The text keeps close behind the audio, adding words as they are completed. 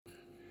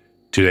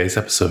Today's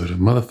episode of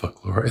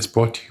Motherfucklore is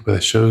brought to you by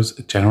the show's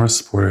generous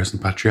supporters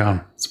on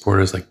Patreon.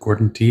 Supporters like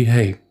Gordon T.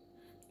 Hay.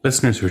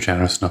 Listeners who are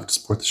generous enough to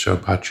support the show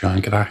on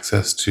Patreon get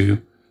access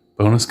to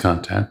bonus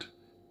content,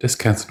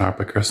 discounts on art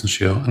by Kirsten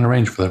Shield, and a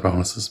range for their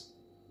bonuses.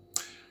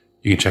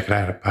 You can check it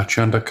out at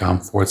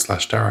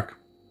patreon.com/Derek.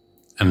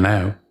 And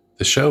now,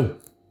 the show.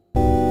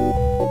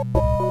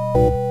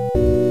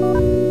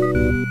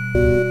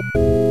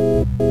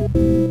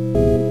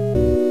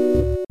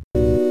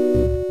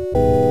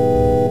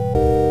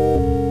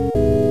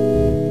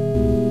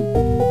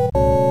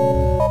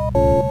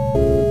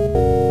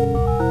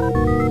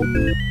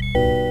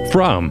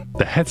 From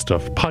the Head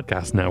Stuff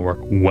Podcast Network,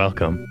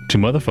 welcome to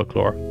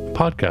Motherfucklore, a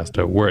podcast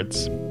of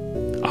words.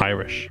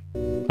 Irish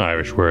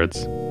words,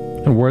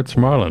 and words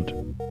from Ireland.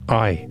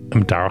 I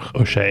am Darach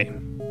O'Shea.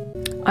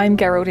 I'm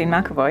Geraldine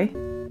McAvoy.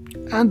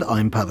 And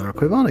I'm Padar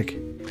Quibonic.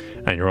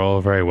 And you're all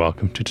very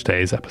welcome to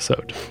today's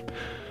episode.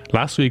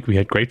 Last week we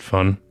had great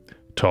fun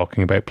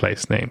talking about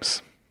place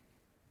names.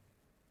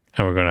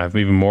 And we're going to have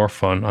even more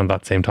fun on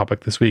that same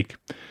topic this week.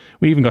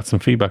 We even got some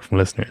feedback from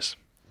listeners.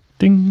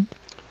 Ding!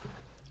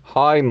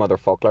 Hi,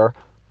 Motherfuckler.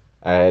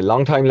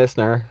 Long time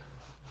listener,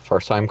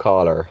 first time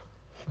caller.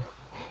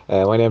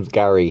 My name's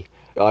Gary.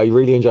 I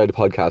really enjoyed the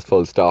podcast,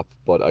 full stop,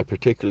 but I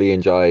particularly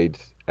enjoyed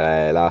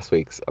last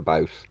week's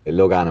about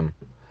Loganham,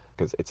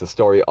 because it's a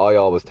story I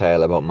always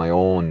tell about my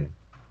own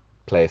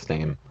place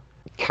name,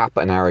 Cap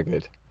and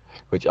Arrogid,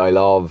 which I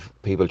love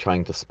people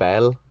trying to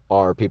spell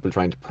or people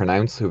trying to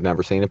pronounce who've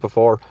never seen it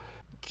before.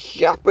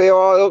 Cap, they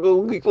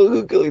don't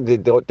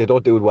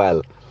do it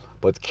well.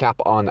 But Cap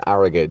on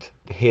Arrogid,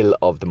 the hill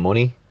of the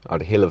money, or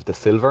the hill of the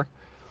silver.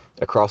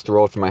 Across the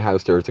road from my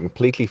house there is a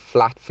completely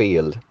flat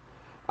field,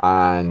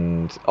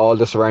 and all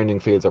the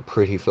surrounding fields are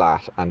pretty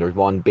flat, and there's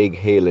one big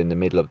hill in the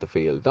middle of the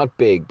field. Not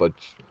big, but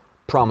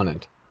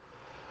prominent.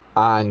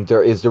 And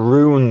there is the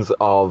ruins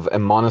of a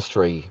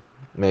monastery,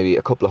 maybe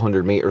a couple of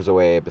 100 metres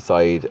away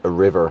beside a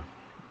river.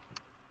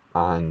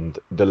 And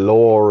the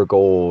lore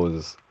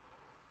goes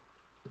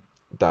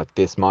that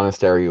this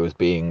monastery was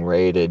being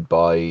raided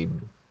by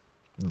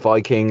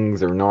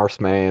Vikings or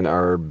Norsemen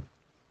or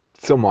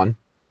someone,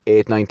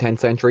 8th, 9th, 10th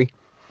century.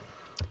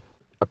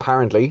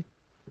 Apparently,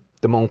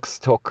 the monks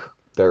took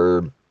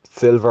their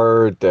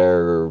silver,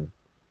 their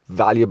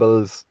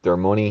valuables, their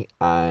money,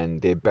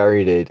 and they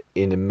buried it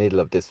in the middle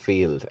of this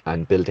field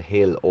and built a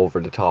hill over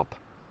the top.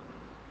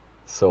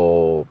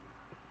 So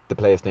the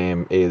place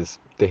name is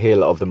the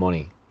Hill of the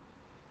Money.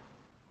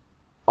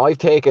 I've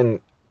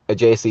taken a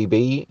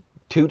JCB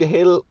to the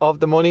Hill of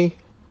the Money,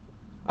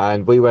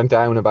 and we went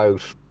down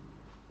about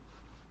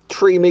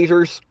 3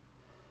 meters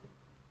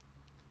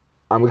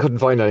and we couldn't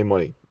find any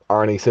money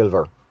or any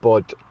silver,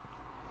 but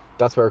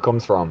that's where it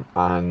comes from.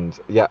 And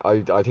yeah,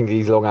 I think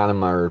these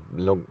Loganham or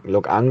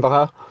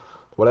Loganvaha,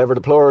 whatever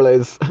the plural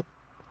is,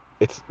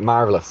 it's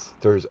marvellous.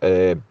 There's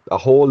a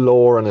whole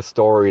lore and a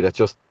story that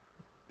just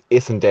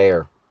isn't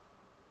there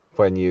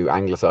when you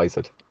anglicise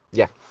it.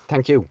 Yeah,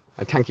 thank you,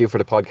 and thank you for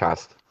the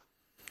podcast.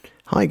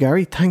 Hi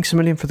Gary, thanks a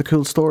million for the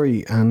cool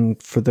story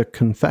and for the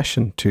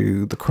confession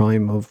to the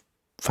crime of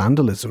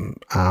vandalism.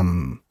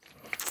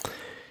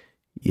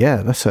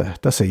 Yeah, that's a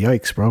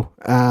yikes, bro.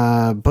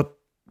 But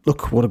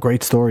look, what a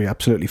great story.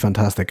 Absolutely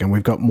fantastic. And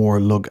we've got more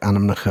Lug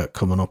Anamnacha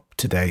coming up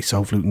today. So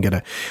hopefully we can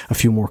get a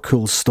few more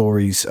cool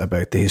stories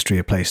about the history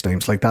of place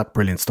names, like that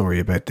brilliant story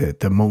about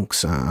the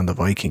monks and the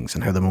Vikings,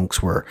 and how the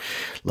monks were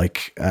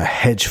like a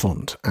hedge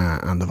fund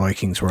and the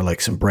Vikings were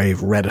like some brave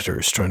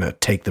Redditors trying to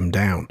take them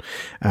down.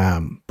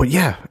 But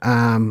yeah,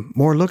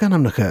 more Lug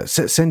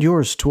Anamnacha. Send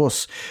yours to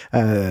us.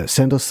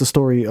 Send us the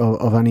story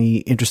of any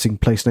interesting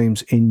place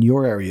names in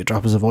your area.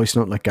 Drop us a voice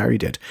note like Gary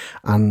did.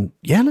 And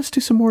yeah, let's do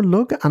some more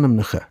Lug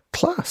Anamnacha.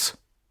 Class.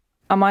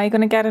 Am I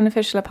going to get an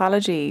official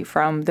apology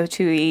from the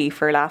 2E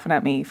for laughing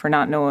at me for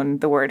not knowing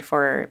the word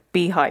for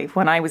beehive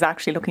when I was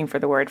actually looking for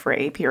the word for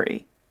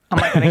apiary? Am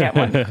I going to get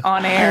one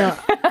on air?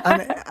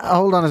 And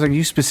hold on a second.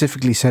 You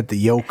specifically said the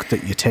yolk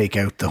that you take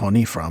out the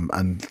honey from,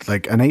 and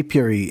like an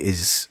apiary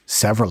is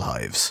several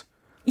hives.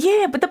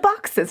 Yeah, but the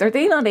boxes, are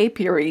they not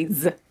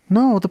apiaries?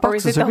 No, the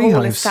boxes are beehives. Or is it the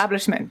whole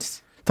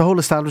establishment? The whole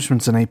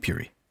establishment's an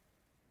apiary.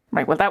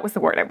 Right, well, that was the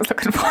word I was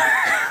looking for.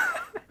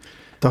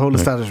 The whole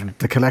establishment,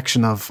 the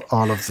collection of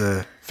all of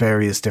the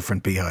various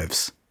different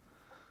beehives.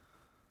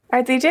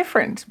 Are they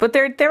different? But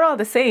they're all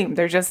the same.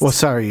 They're just... Well,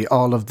 sorry,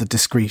 all of the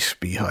discrete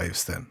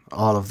beehives then.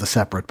 All of the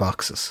separate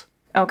boxes.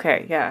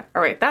 Okay, yeah.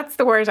 All right, that's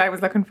the word I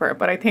was looking for.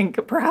 But I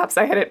think perhaps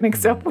I had it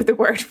mixed up with the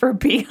word for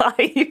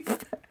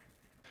beehive.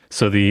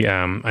 So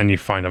and you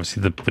find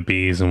obviously the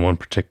bees in one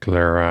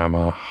particular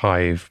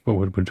hive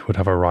would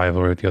have a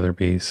rivalry with the other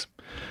bees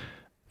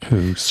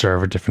who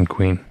serve a different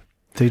queen.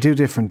 They do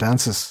different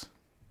dances.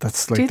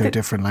 That's like their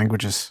different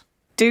languages.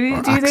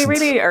 Do they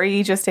really? Or are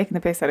you just taking the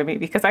piss out of me?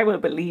 Because I will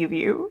believe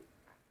you.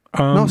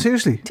 No,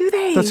 seriously. Do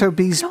they? That's how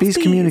bees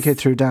communicate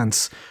through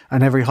dance.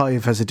 And every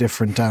hive has a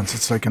different dance.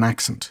 It's like an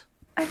accent.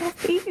 I love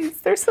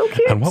bees. They're so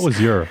cute. And what was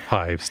your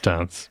hive's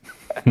dance?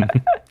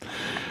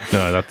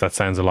 No, that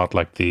sounds a lot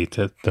like the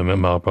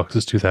Mel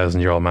Brooks'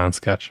 2,000-Year-Old Man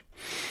sketch.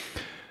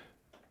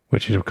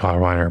 which is Kyle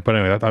Reiner. But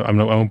anyway, I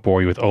won't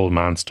bore you with old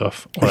man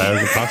stuff.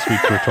 Last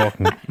week we were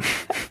talking.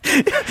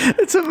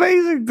 It's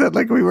amazing that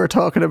like we were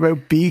talking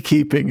about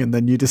beekeeping and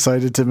then you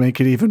decided to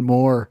make it even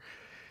more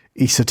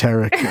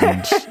esoteric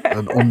and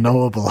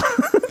unknowable.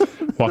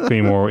 What could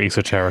be more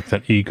esoteric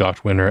than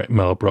EGOT winner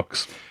Mel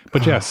Brooks?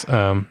 But yes,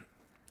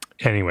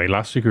 anyway,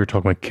 last week we were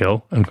talking about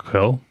kill and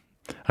quill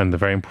and the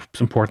very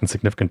important,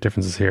 significant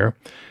differences here.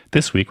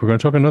 This week we're going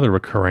to talk another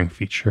recurring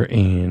feature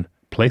in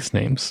place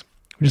names,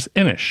 which is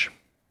Inish,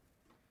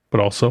 but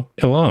also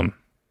Oileán,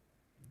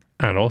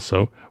 and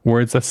also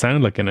words that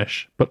sound like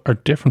Inish but are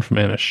different from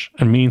Inish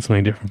and mean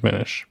something different from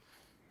Inish.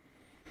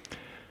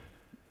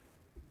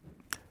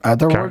 Are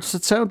there words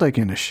that sound like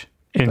Inish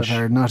Inch. that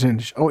are not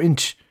Inish? Oh,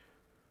 inch.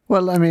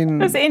 Well, I mean...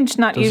 There's inch,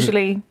 not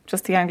usually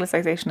just the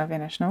anglicisation of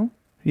Inish, no?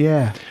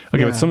 Yeah.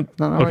 Okay, yeah. but some...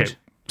 Okay,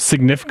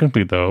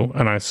 significantly though,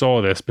 and I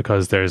saw this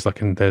because there's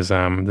an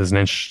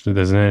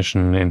inch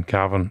in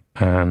Cavan,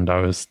 and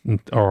I was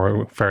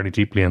fairly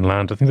deeply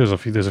inland. I think there's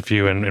a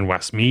few in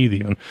Westmeath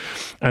even,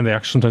 and they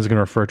actually sometimes are going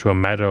to refer to a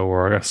meadow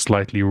or a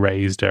slightly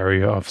raised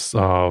area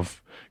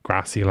of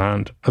grassy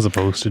land as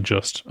opposed to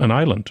just an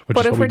island, which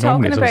but is if what we we're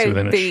normally talking associate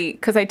about with Inish.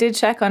 because I did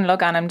check on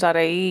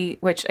loganum.ie,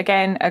 which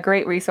again a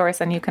great resource,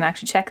 and you can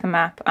actually check the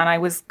map.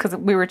 And because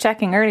we were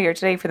checking earlier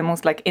today for the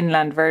most like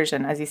inland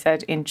version, as you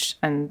said, Inch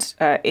and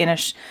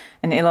Inish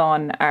and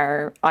Oileán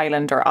are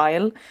island or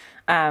isle.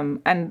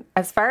 And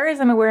as far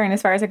as I'm aware, and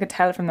as far as I could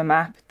tell from the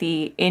map,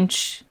 the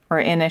Inch or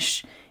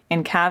Inish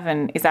in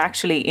Cavan is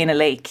actually in a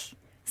lake.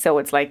 So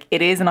it's like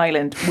it is an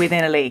island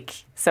within a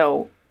lake.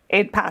 So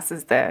it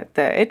passes that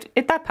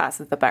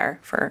passes the bar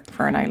for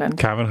an island.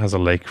 Cavan has a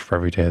lake for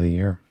every day of the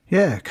year.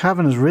 Yeah,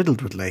 Cavan is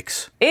riddled with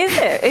lakes. Is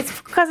it? It's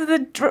because of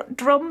the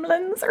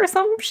drumlins or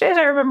some shit.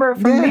 I remember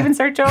from Leaving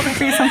Cert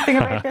Geography something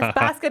about this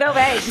basket of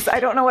eggs. I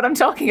don't know what I'm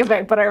talking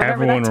about, but I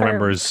remember Everyone that term.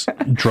 remembers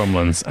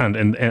drumlins,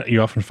 and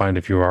you often find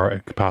if you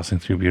are passing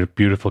through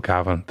beautiful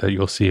Cavan that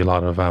you'll see a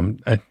lot of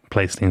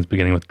place names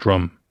beginning with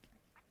drum.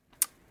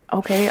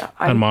 Okay,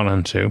 and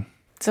Monaghan too.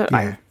 So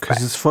yeah,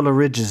 because it's full of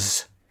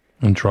ridges.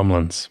 And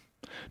drumlins.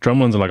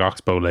 Drumlins are like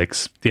oxbow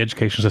lakes. The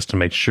education system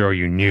made sure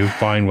you knew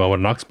fine well what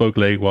an oxbow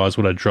lake was,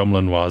 what a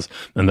drumlin was,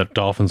 and that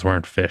dolphins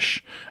weren't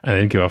fish. And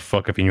they didn't give a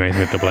fuck if you knew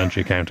anything about double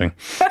entry counting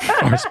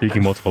or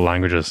speaking multiple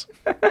languages.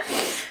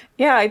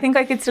 Yeah, I think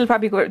I could still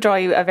probably draw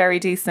you a very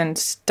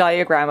decent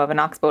diagram of an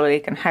oxbow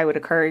lake and how it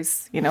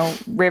occurs,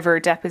 river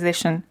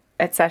deposition,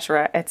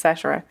 etc.,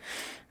 etc.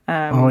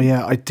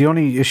 The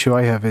only issue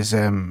I have is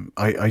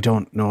I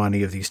don't know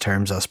any of these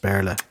terms as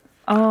Berla.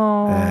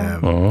 I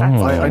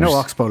know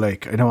Oxbow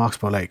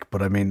Lake.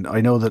 But I mean,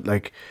 I know that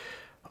like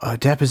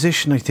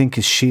deposition I think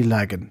is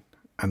sheelagging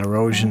and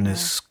erosion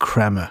is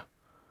crema.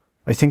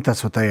 I think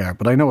that's what they are,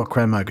 but I know what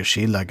cremag and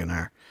sheelagging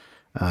are.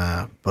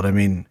 But I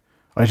mean,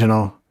 I don't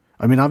know.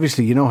 I mean,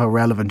 obviously, you know how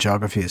relevant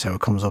geography is, how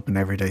it comes up in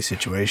everyday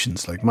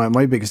situations. Like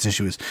my biggest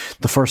issue is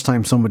the first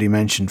time somebody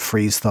mentioned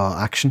freeze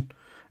thaw action.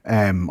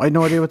 I had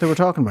no idea what they were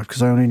talking about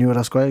because I only knew it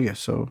as Gaeilge,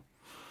 so...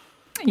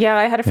 Yeah,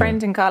 I had a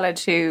friend in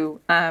college who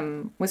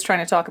was trying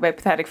to talk about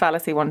pathetic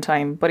fallacy one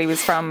time, but he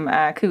was from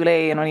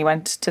Cooley and only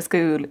went to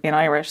school in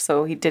Irish,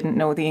 so he didn't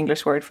know the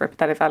English word for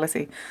pathetic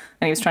fallacy.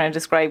 And he was trying to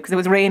describe, because it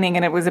was raining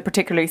and it was a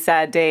particularly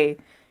sad day,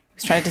 he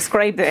was trying to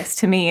describe this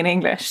to me in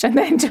English and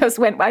then just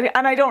went,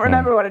 and I don't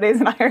remember what it is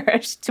in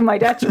Irish to my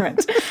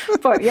detriment.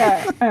 But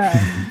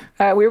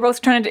yeah, we were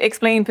both trying to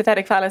explain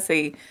pathetic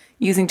fallacy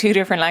using two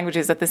different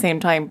languages at the same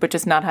time, but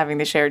just not having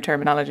the shared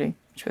terminology,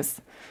 which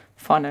was...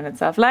 fun in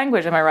itself.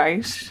 Language, am I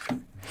right?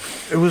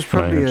 It was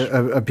probably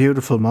a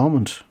beautiful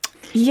moment.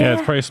 Yeah,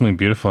 it's probably something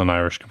beautiful in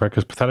Irish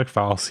because pathetic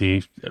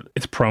fallacy,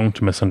 it's prone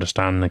to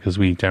misunderstanding because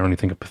we generally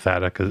think of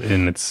pathetic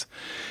in its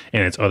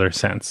other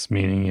sense,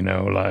 meaning,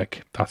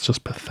 like that's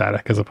just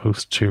pathetic as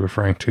opposed to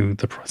referring to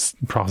the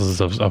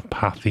processes of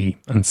pathy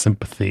and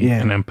sympathy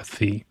and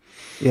empathy.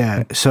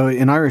 Yeah, so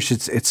in Irish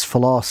it's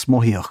falás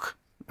mohiach.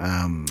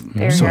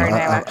 So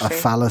a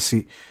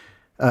fallacy.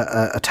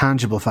 A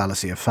tangible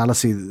fallacy, a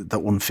fallacy that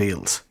one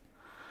feels,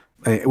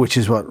 which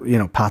is what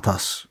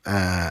pathos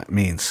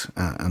means,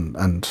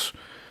 and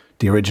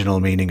the original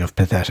meaning of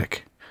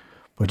pathetic.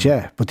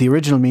 But the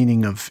original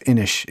meaning of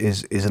Inish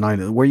is an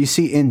island where you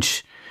see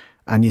Inch,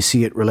 and you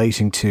see it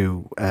relating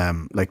to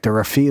like there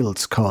are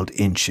fields called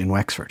Inch in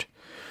Wexford,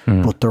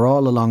 but they're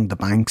all along the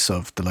banks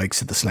of the likes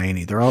of the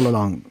Slaney. They're all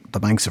along the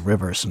banks of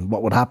rivers, and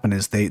what would happen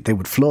is they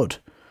would flood,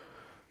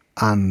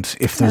 and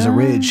if there's a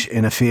ridge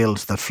in a field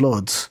that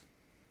floods,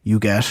 you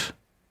get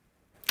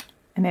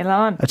an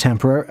Oileán,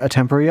 a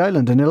temporary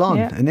island in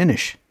Oileán, an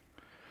Inish.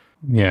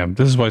 Yeah,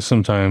 this is why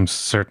sometimes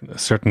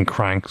certain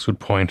cranks would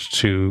point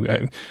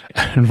to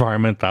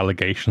environmental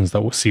allegations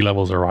that sea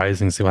levels are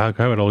rising. So how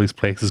are all these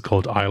places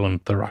called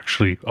island that are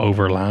actually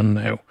over land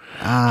now?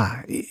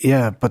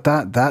 But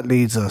that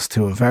leads us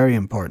to a very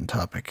important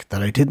topic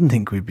that I didn't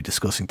think we'd be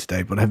discussing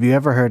today. But have you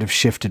ever heard of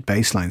shifted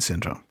baseline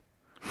syndrome?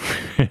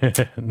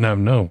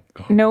 No.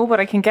 No, but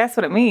I can guess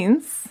what it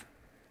means.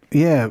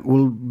 Yeah,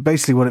 well,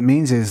 basically what it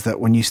means is that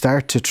when you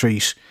start to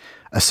treat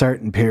a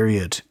certain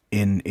period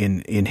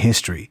in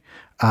history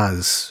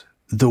as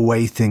the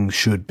way things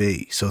should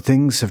be. So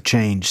things have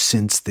changed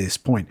since this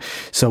point.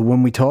 So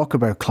when we talk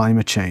about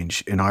climate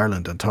change in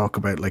Ireland and talk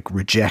about like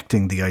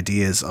rejecting the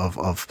ideas of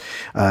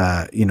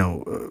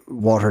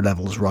water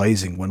levels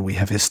rising, when we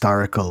have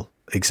historical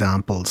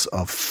examples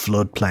of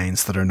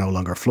floodplains that are no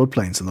longer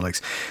floodplains and the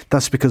likes,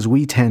 that's because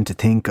we tend to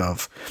think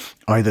of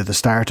either the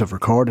start of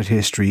recorded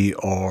history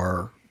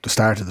or the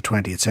start of the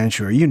 20th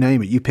century, or you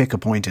name it, you pick a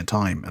point in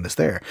time and it's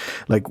there.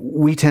 Like,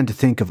 we tend to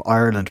think of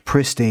Ireland,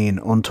 pristine,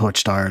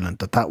 untouched Ireland,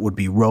 that would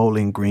be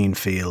rolling green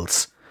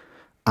fields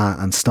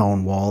and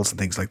stone walls and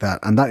things like that.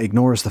 And that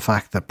ignores the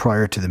fact that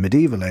prior to the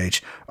medieval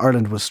age,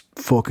 Ireland was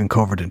fucking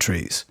covered in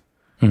trees.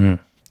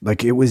 Mm-hmm.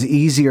 Like, it was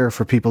easier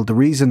for people. The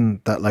reason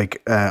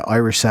that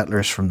Irish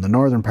settlers from the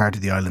northern part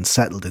of the island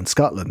settled in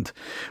Scotland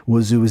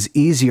was it was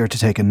easier to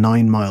take a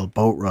 9-mile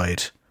boat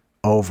ride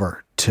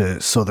over to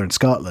southern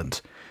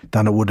Scotland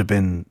than it would have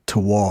been to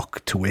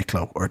walk to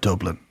Wicklow or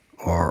Dublin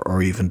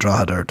or even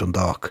Drogheda or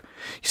Dundalk.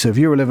 So if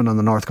you were living on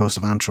the north coast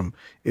of Antrim,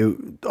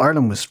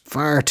 Ireland was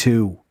far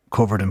too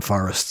covered in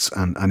forests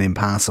and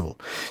impassable.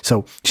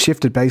 So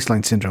shifted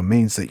baseline syndrome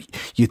means that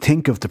you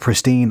think of the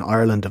pristine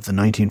Ireland of the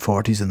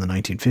 1940s and the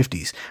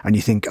 1950s and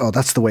you think, oh,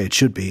 that's the way it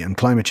should be, and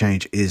climate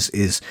change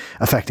is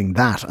affecting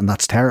that, and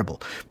that's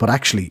terrible. But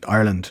actually,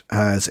 Ireland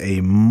has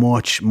a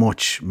much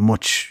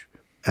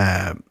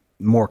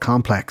more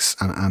complex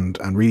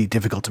and really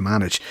difficult to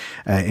manage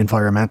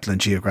environmental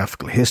and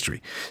geographical history.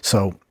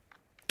 So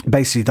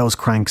basically those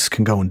cranks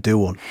can go and do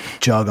one,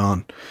 jog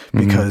on,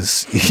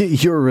 because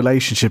your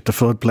relationship to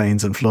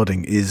floodplains and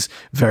flooding is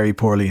very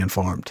poorly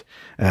informed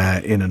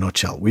in a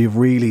nutshell. We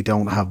really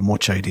don't have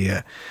much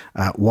idea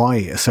why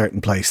a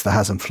certain place that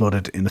hasn't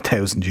flooded in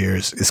 1,000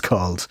 years is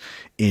called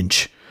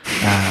Inch.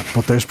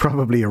 But there's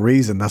probably a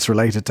reason that's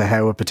related to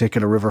how a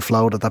particular river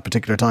flowed at that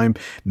particular time,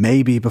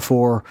 maybe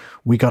before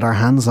we got our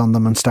hands on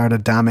them and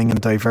started damming and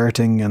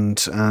diverting and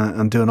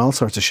doing all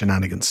sorts of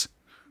shenanigans.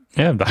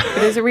 Yeah.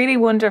 There's a really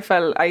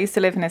wonderful, I used to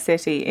live in a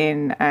city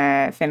in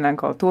Finland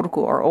called Turku,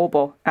 or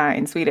Åbo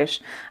in Swedish.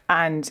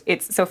 And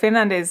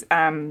Finland is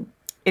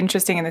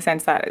interesting in the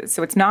sense that,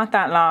 so it's not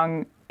that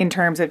long in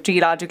terms of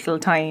geological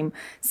time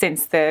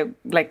since the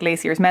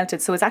glaciers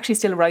melted. So it's actually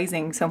still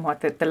rising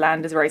somewhat, that the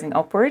land is rising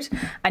upward.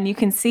 And you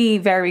can see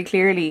very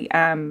clearly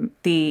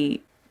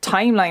the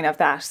timeline of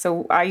that.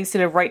 So I used to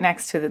live right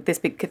next to this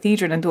big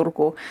cathedral in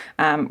Turku,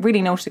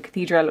 really noted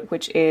cathedral,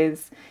 which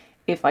is,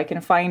 if I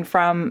can find,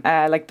 from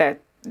the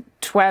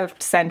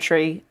 12th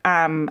century,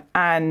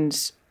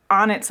 and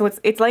on it, so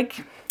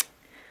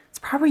it's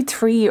probably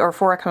 3 or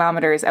 4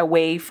 kilometers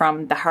away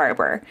from the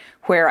harbour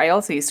where I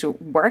also used to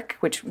work,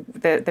 which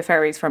the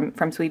ferries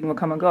from Sweden will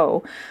come and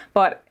go.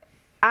 But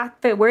at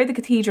where the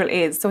cathedral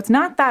is, so it's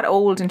not that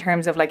old in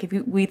terms of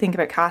we think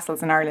about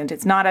castles in Ireland,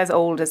 it's not as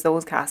old as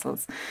those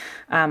castles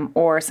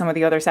or some of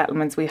the other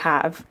settlements we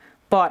have.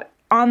 But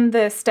on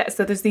the steps,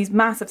 so there's these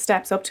massive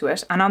steps up to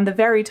it, and on the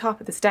very top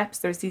of the steps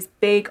there's this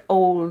big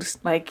old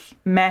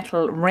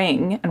metal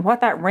ring, and what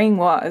that ring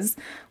was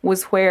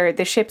where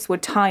the ships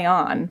would tie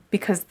on,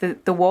 because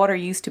the water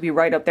used to be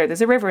right up there. There's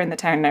a river in the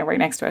town now right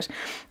next to it,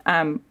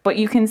 but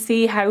you can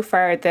see how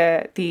far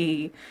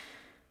the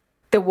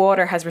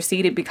water has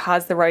receded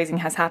because the rising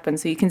has happened.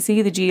 So you can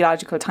see the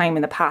geological time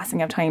and the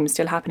passing of time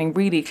still happening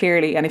really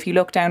clearly. And if you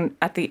look down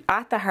at the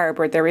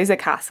harbour, there is a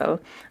castle,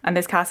 and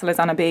this castle is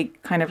on a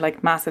big kind of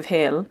massive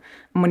hill.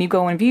 And when you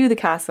go and view the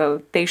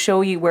castle, they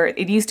show you where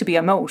it used to be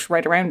a moat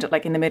right around it,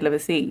 in the middle of the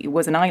sea. It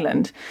was an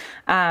island,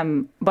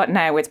 but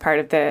now it's part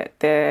of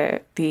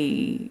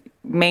the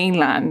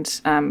mainland.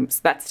 So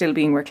that's still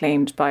being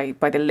reclaimed by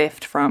the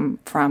lift from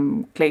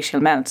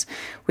glacial melt,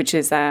 which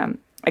is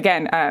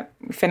again,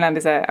 Finland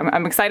is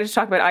I'm excited to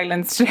talk about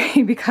islands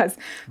today, because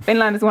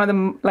Finland is one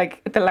of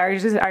the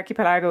largest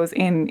archipelagos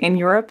in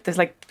Europe. There's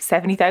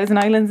 70,000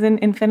 islands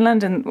in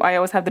Finland, and I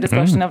always have the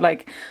discussion of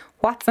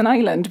what's an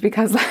island?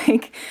 Because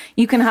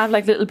you can have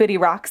little bitty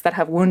rocks that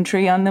have one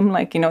tree on them.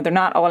 They're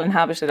not all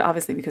inhabited,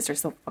 obviously, because there's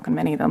so fucking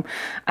many of them.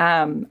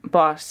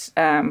 But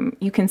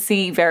you can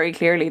see very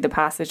clearly the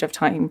passage of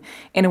time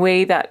in a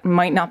way that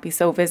might not be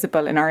so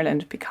visible in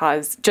Ireland,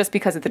 because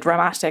of the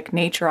dramatic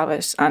nature of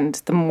it and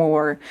the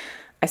more,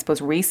 I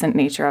suppose, recent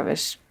nature of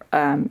it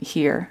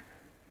here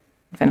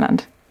in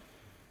Finland.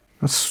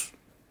 That's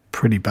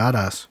pretty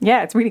badass.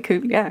 Yeah, it's really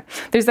cool. Yeah,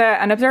 there's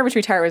an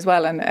observatory tower as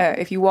well, and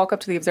if you walk up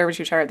to the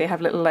observatory tower, they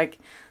have little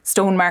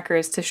stone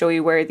markers to show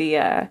you where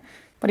the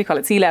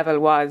sea level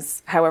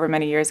was however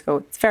many years ago.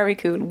 It's very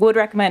cool. Would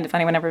recommend, if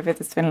anyone ever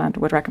visits Finland,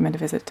 would recommend a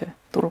visit to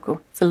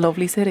Turku. It's a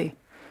lovely city.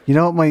 You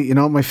know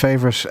what my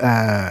favourite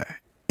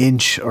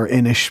Inch or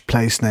Inish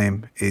place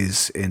name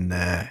is in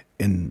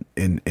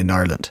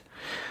Ireland?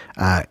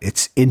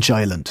 It's Inch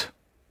Island.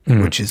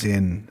 Which is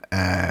in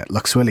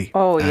Lough Swilly.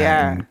 Oh,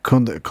 yeah.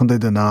 Cundy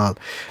Donal.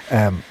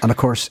 And of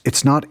course,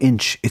 it's not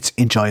Inch, it's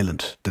Inch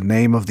Island. The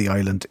name of the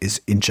island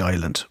is Inch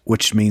Island,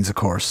 which means, of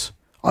course,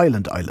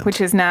 Island.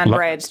 Which is naan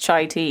bread,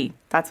 chai tea.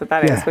 That's what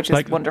that is, which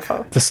is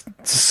wonderful. The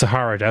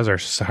Sahara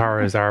Desert.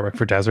 Sahara is Arabic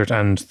for desert,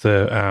 and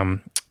the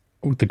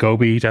the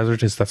Gobi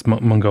Desert that's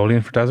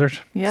Mongolian for desert.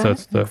 Yeah, so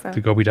it's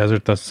the Gobi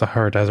Desert, the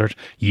Sahara Desert.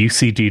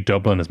 UCD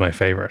Dublin is my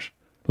favourite.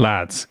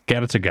 Lads,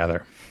 get it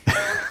together.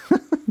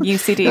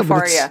 UCD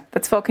for you.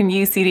 That's fucking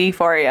UCD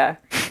for you.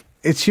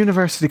 It's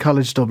University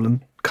College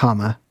Dublin,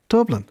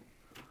 Dublin.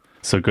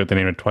 So good they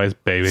named it twice,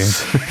 baby.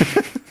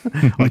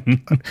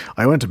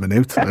 I went to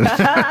Maynooth. I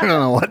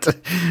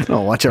don't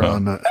know what you're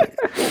on.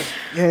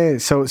 Yeah,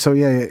 so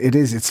yeah, it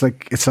is. It's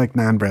like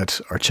naan bread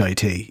or chai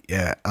tea.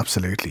 Yeah,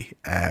 absolutely.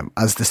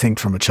 As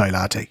distinct from a chai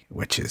latte,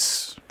 which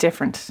is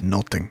different.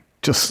 Nothing.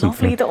 Just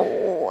lovely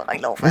though. I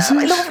love it.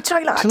 I love a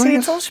chai latte.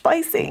 It's so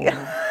spicy.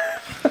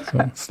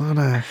 It's not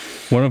a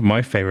one of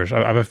my favourites. I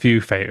have a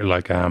few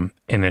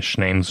Inish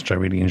names which I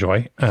really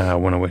enjoy.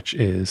 One of which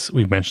is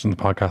we've mentioned in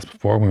the podcast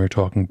before when we were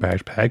talking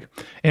about Peg.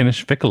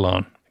 Inish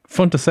Vicalon.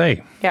 Fun to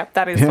say. Yeah,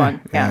 that is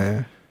fun.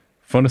 Yeah.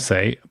 Fun to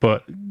say,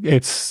 but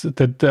it's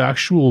the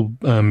actual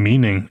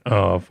meaning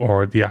of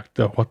or the act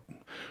of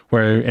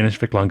where Inish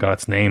Vicalon got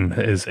its name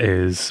is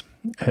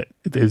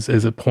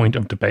a point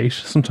of debate.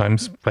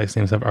 Sometimes place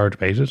names are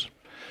debated.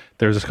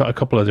 There's a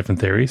couple of different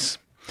theories.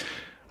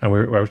 And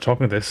we were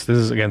talking about this. This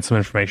is, again, some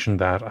information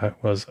that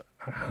was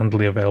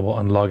handily available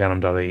on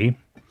loganim.ie.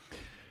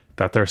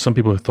 That there are some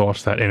people who thought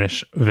that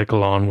Inish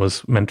Vicalon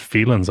was meant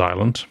Phelan's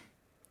Island.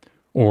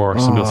 Or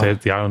some people say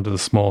it's the island of the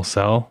small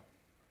cell.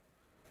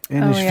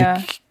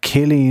 Inish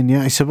Vicalon,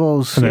 yeah, I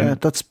suppose. Then,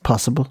 that's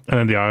possible. And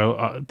then the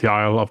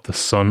Isle of the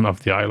son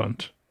of the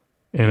island.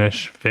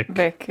 Inish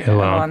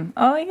Vicalon.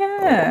 Oh,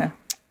 yeah.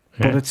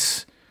 But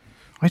it's...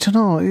 I don't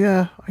know.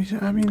 Yeah,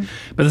 I mean,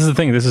 but this is the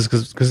thing. This is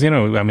because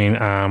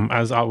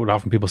as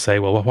often people say,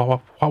 well,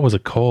 what was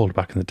it called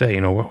back in the day?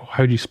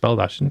 How do you spell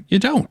that? You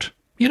don't.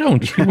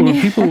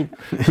 People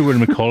who would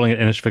have been calling it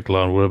Inish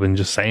Vicalon would have been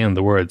just saying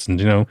the words, and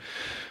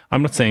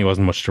I'm not saying it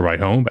wasn't much to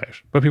write home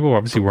about, but people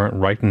obviously weren't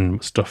writing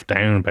stuff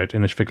down about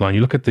Inish Vicalon. You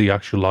look at the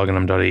actual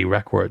loganim.ie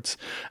records,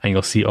 and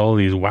you'll see all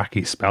these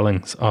wacky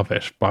spellings of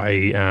it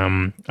by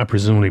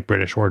presumably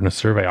British Ordnance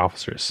Survey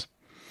officers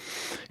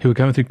who were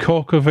going through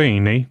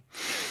Corcovini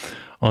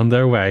on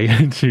their way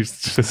to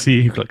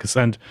see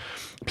and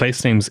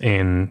place names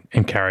in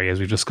Kerry, as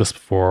we've discussed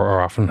before,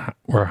 are often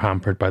were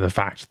hampered by the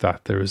fact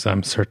that there is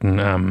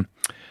certain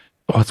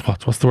what's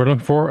the word I'm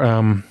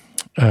looking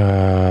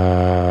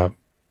for?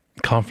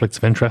 Conflicts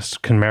of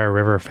interest. Kenmare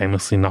River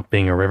famously not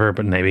being a river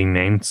but being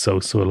named so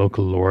a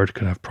local lord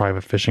could have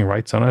private fishing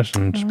rights on it,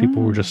 and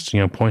people were just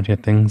pointing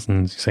at things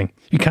and saying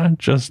you can't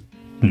just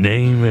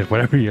name it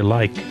whatever you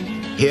like.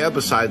 Here,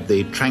 beside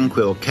the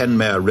tranquil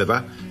Kenmare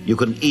River, you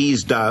can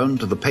ease down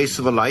to the pace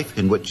of a life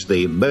in which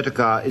the motor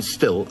car is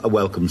still a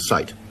welcome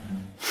sight.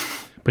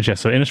 But yeah,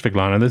 so Inish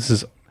Vicalon, and this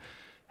is,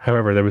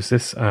 however, there was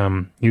this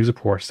news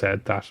report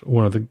said that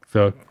one of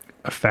the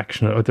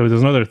affectionate, there was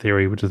another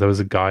theory, which is there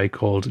was a guy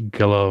called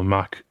Gilla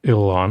Mac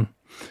Ilan,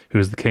 who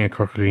was the king of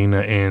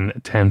Corcovina in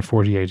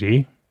 1040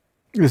 AD.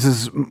 This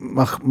is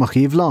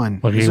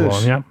Machivlan.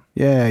 Machivlan,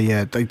 yeah.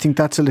 Yeah. I think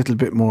that's a little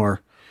bit more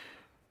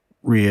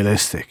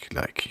realistic,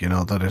 that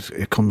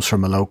it comes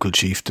from a local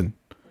chieftain.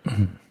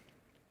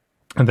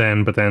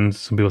 Mm-hmm. But then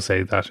some people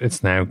say that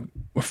it's now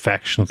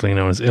affectionately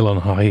known as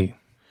Ilan Hai.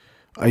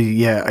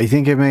 I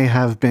think it may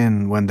have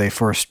been when they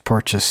first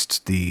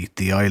purchased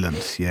the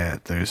island. Yeah,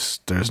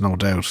 there's no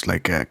doubt,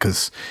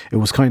 because it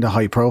was kind of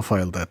high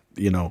profile that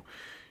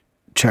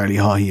Charlie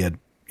Haughey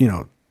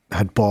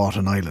had bought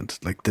an island.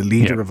 Like the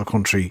leader of a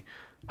country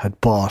had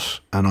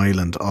bought an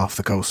island off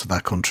the coast of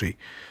that country.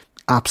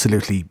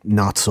 Absolutely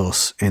not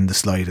sus in the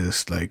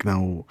slightest. Like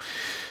no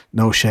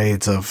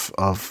shades of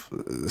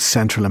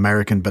Central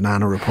American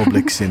banana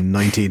republics in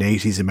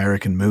 1980s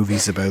American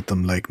movies about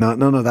them. Like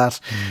none of that.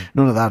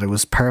 None of that. It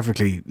was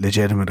perfectly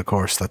legitimate, of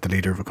course, that the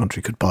leader of a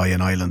country could buy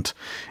an island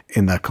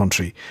in that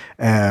country.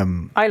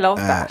 I love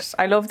that.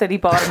 I love that he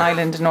bought an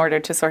island in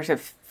order to sort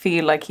of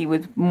feel like he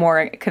was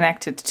more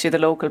connected to the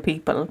local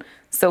people.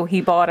 So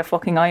he bought a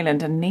fucking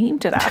island and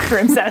named it after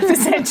himself,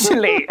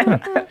 essentially.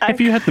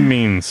 If you had the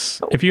means,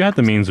 would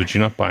you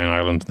not buy an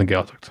island in the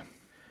Gaeltacht?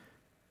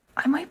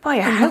 I might buy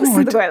a house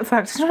in the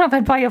Gaeltacht. I don't know if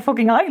I'd buy a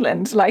fucking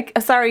island.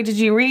 Sorry,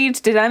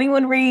 did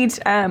anyone read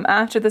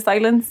After the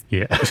Silence?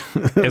 Yeah.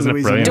 Isn't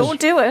it brilliant? Don't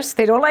do it.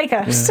 They don't like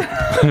it.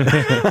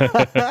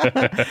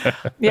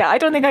 Yeah, I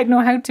don't think I'd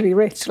know how to be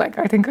rich.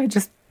 I think I'd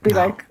just be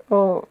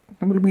will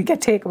we get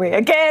takeaway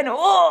again?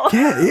 Oh,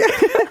 yeah.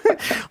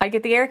 I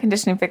get the air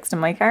conditioning fixed in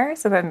my car,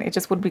 so then it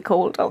just wouldn't be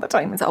cold all the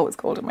time. It's always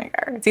cold in my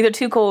car. It's either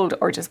too cold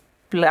or just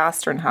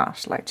blastering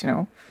hot,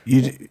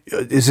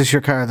 Is this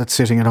your car that's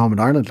sitting at home in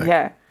Ireland?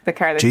 Yeah. The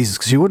car Jesus,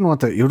 because you wouldn't want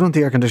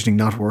the air conditioning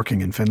not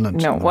working in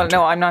Finland. No,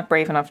 I'm not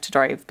brave enough to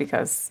drive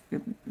because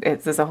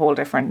there's a whole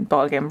different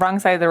ballgame. Wrong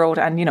side of the road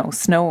and,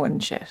 snow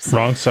and shit. So.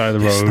 Wrong side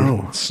of the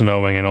road,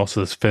 snowing, and also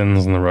there's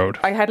fins on the road.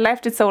 I had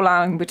left it so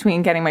long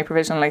between getting my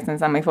provisional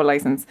licence and my full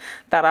licence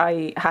that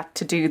I had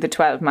to do the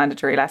 12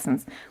 mandatory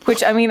lessons,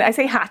 which, I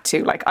say had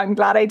to. I'm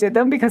glad I did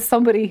them because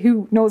somebody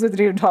who knows what to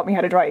do taught me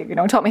how to drive,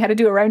 taught me how to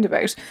do a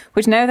roundabout,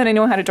 which now that I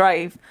know how to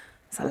drive,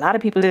 So a lot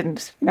of people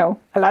didn't.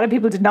 A lot of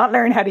people did not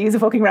learn how to use a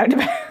fucking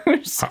roundabout.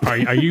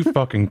 Are you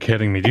fucking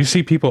kidding me? Do you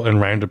see people in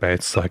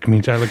roundabouts? Like, I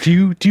mean, like,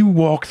 do you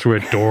walk through a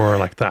door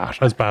like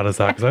that? As bad as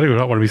that? Because I do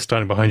not want to be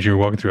standing behind you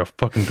walking through a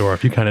fucking door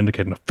if you can't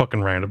indicate in a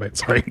fucking roundabout.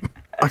 Sorry.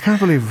 I can't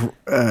believe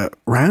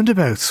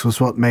roundabouts was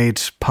what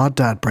made Pod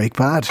Dad break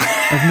bad.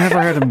 I've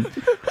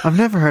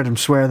never heard him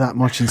swear that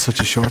much in such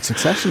a short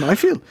succession. I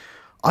feel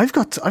I've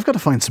got to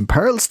find some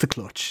pearls to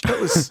clutch.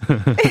 That was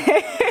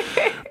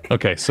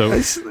okay. So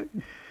he's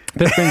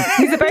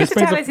about to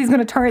tell us he's going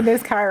to turn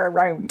this car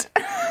around.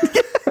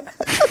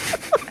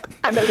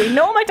 And there'll be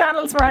no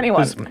McDonald's for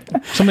anyone.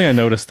 Something I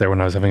noticed there when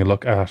I was having a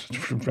look at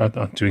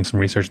doing some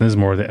research, and this is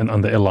more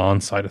on the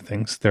Oileán side of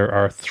things. There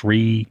are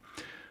 3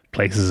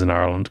 places in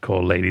Ireland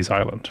called Ladies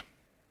Island,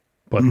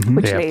 but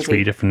Which they have lady?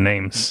 3 different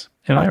names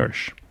in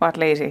Irish. What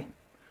lady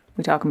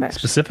we talking about?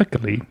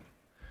 Specifically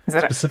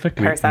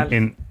herself?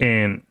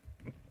 in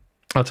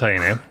I'll tell you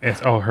now. It's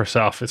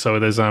herself. So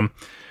there's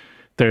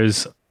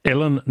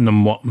Ilan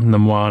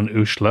Namwan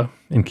Ushla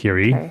in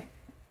Kerry. Okay.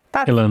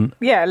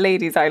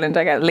 Ladies Island.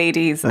 I get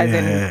ladies as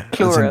in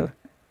plural.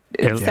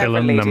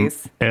 Separate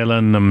ladies.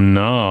 Ilan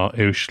Namna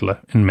Ushla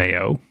in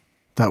Mayo.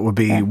 That would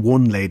be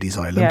one ladies'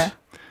 island. Yeah.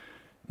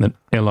 Then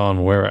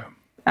Ilan Wera.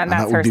 And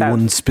that's that would herself. be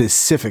one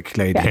specific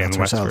lady. In That's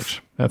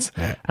herself.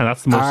 Westford. And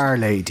that's the most Our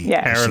Lady.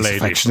 Yeah. As Our she's Lady.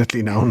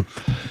 affectionately known.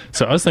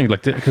 So I was thinking,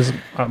 like, because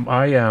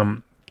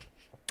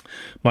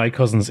my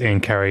cousins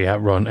in Kerry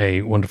run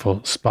a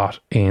wonderful spot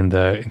in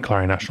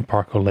Clarny National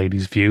Park called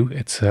Ladies View.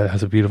 It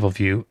has a beautiful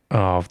view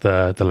of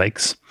the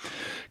lakes,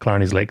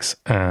 Clarny's lakes,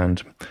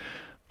 and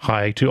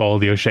hi to all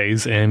the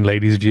O'Sheas in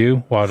Ladies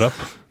View. What up?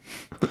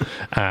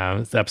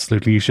 It's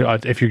absolutely, you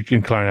should. If you're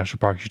in Clarny National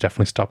Park, you should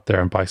definitely stop there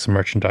and buy some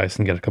merchandise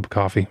and get a cup of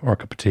coffee or a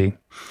cup of tea.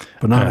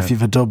 But not if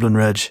you've a Dublin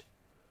reg.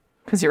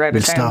 Because you're out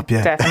We'll of town. stop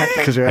you. Definitely.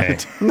 Because you're Hey,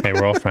 out. hey,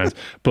 we're all friends.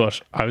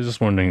 But I was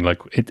just wondering, like,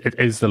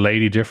 is the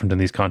lady different in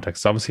these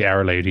contexts? Obviously,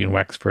 Our Lady in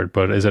Wexford,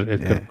 but is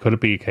could it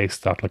be a case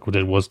that, like,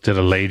 did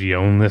a lady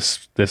own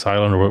this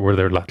island, or were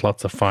there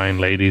lots of fine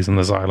ladies in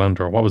this island,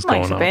 or what was Might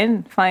going have on?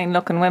 been fine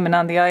looking women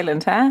on the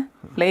island, huh?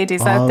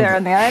 Ladies out there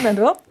on the island.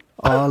 Oh.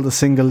 All the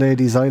single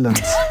ladies'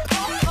 islands.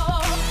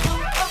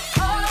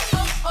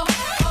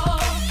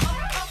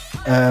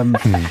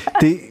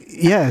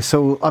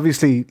 So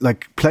obviously,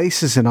 like,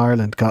 places in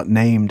Ireland got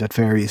named at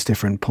various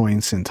different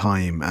points in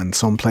time, and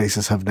some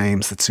places have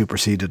names that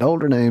superseded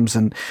older names,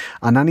 and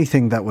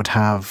anything that would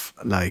have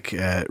like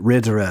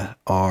Ridera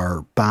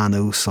or Ban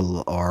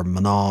Úsal or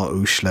Mana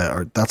Ushla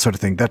or that sort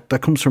of thing, that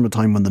comes from a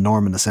time when the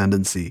Norman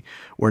ascendancy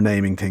were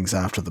naming things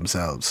after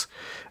themselves.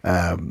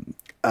 And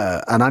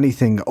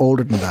anything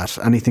older than that,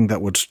 anything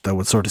that would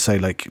sort of say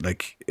like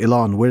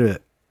Oileán Wira,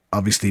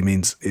 obviously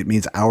means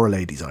Our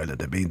Lady's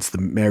Island. It means the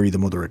Mary, the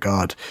Mother of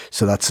God.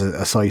 So that's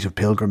a site of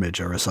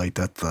pilgrimage, or a site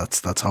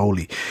that's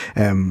holy.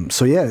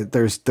 So yeah,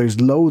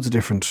 there's loads of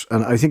different,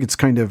 and I think it's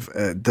kind of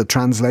the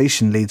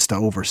translation leads to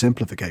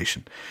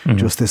oversimplification.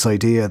 Just this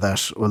idea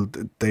that, well,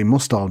 they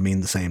must all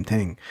mean the same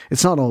thing.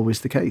 It's not always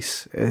the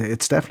case.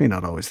 It's definitely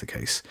not always the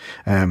case.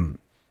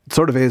 It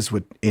sort of is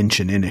with Inch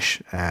and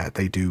Inish.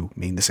 They do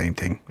mean the same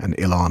thing, and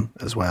Oileán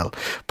as well.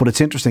 But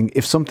it's interesting,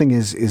 if something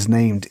is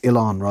named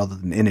Oileán rather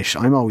than Inish,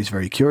 I'm always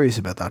very curious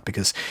about that,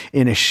 because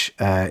Inish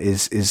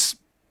is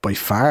by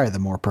far the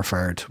more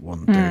preferred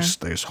one.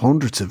 There's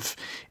hundreds of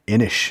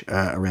Inish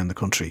around the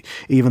country,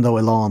 even though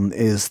Oileán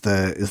is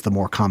the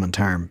more common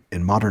term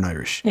in modern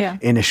Irish. Yeah.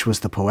 Inish was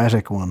the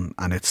poetic one,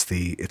 and it's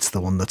the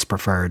one that's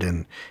preferred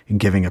in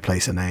giving a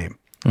place a name.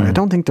 I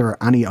don't think there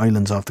are any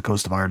islands off the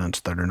coast of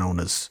Ireland that are known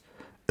as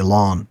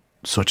Oileán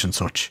such and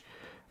such,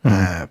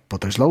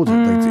 but there's loads of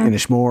like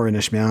Inishmore,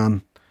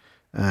 Inishmean.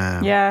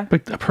 Yeah.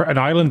 But an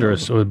islander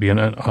would be an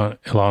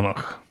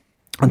Ilanach.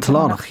 And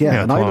Talanach, yeah.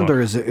 Yeah, An Talanach.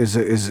 islander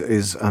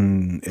is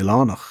an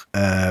Ilanach,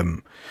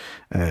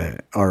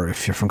 or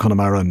if you're from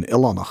Connemara, an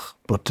Ilanach,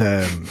 but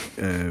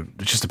it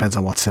just depends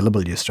on what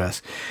syllable you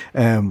stress.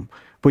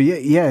 But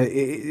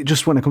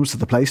just when it comes to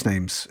the place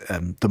names,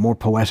 the more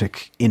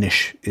poetic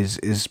Inish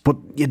is, but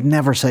you'd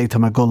never say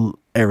Tamagul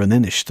Erin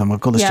Inish,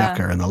 Tamagul is Jack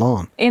Erin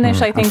Alon.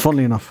 Inish, I think, and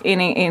funnily enough,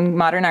 in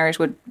modern Irish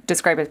would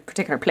describe a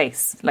particular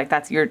place. Like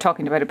you're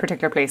talking about a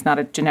particular place, not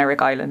a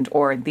generic island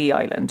or the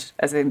island,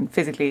 as in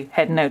physically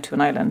heading out to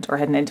an island or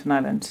heading into an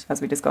island, as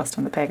we discussed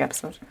on the Peg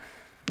episode.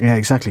 Yeah,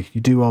 exactly.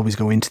 You do always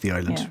go into the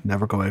island,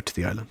 never go out to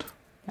the island.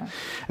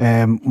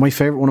 Yeah.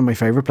 One of my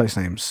favourite place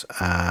names,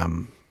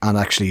 and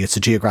actually it's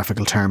a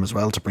geographical term as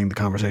well, to bring the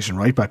conversation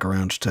right back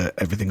around to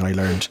everything I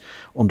learned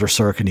under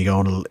Sir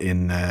Canigonal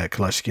in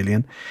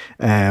Colashgillian.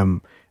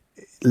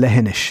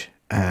 Lehinish.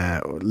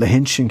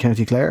 Lehinch in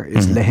County Clare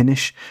is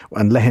Lehinish,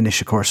 and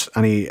Lehinish, of course,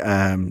 any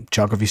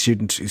geography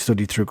student who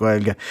studied through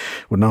Gaeilge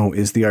would know,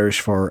 is the Irish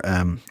for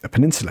a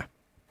peninsula.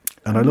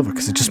 And I love it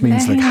because it just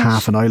means like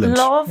half an island.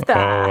 Love that.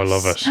 Oh, I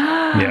love it.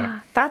 Yeah.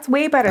 That's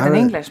way better than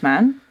English,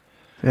 man.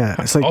 Yeah,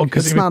 it's like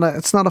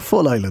it's not a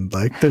full island.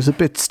 Like, there's a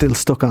bit still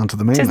stuck onto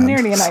the mainland. It's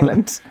nearly an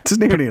island. It's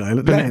nearly an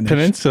island.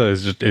 Peninsula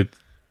is just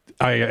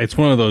It's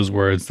one of those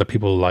words that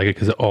people like it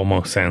because it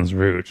almost sounds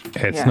rude.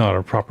 It's not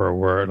a proper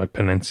word, like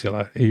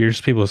peninsula. You're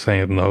just people saying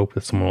it in the hope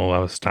that someone will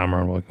have a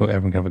stammer and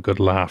everyone can have a good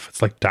laugh.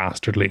 It's like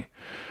dastardly.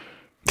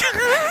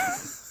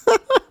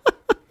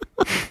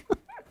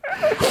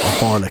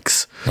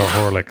 Horlicks. Or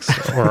Horlicks.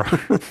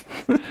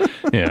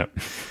 Yeah.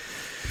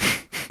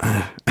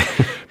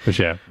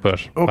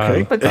 But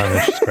okay.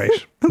 It's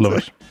great. Love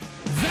it.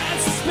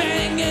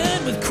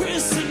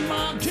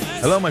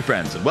 Hello, my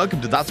friends, and welcome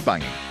to That's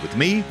Banging with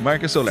me,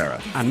 Marcus O'Leary.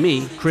 And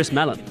me, Chris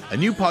Mellon. A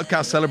new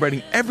podcast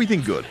celebrating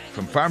everything good,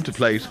 from farm to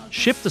plate,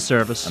 ship to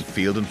service, and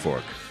field and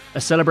fork.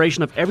 A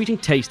celebration of everything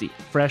tasty,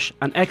 fresh,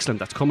 and excellent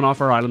that's coming off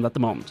our island at the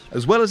moment.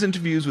 As well as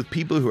interviews with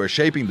people who are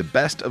shaping the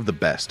best of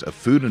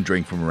food and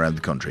drink from around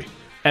the country.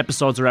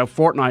 Episodes are out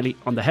fortnightly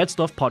on the Head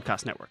Stuff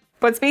Podcast Network.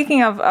 But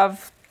speaking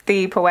of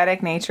the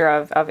poetic nature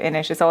of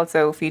Inish, it's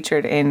also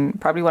featured in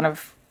probably one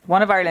of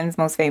Ireland's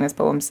most famous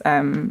poems,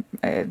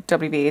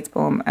 W.B. Yeats'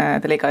 poem,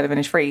 The Lake Isle of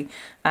Innisfree.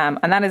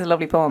 And that is a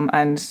lovely poem.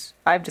 And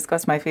I've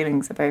discussed my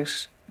feelings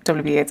about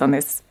W.B. Yeats on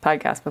this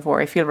podcast before.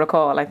 If you'll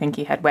recall, I think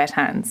he had wet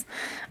hands.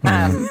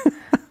 And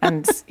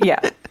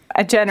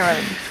a general...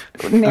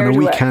 And a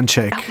weak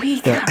handshake. A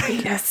weak,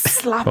 a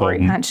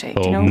slappery handshake.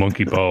 Old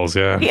monkey balls,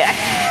 yeah. Yeah.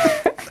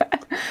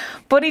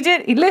 But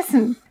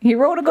he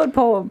wrote a good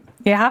poem.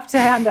 You have to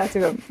hand that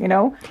to him, you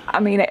know? I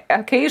mean,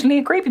 occasionally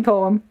a creepy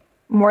poem,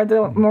 more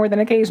than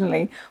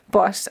occasionally,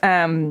 but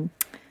a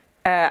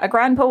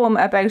grand poem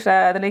about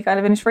the Lake Isle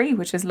of Innisfree,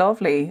 which is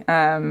lovely.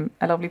 A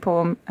lovely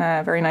poem,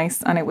 very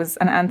nice. And it was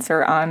an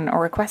answer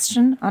or a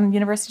question on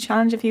University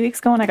Challenge a few weeks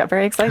ago, and I got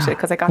very excited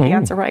because I got the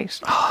answer right.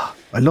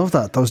 I love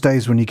that. Those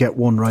days when you get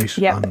one right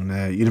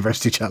on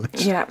University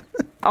Challenge. Yeah.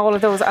 All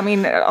of those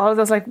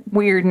like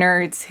weird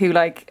nerds who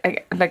like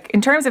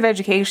in terms of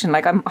education,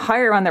 like I'm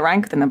higher on the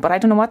rank than them, but I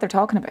don't know what they're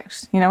talking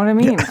about. You know what I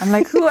mean? Yeah. I'm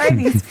like, who are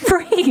these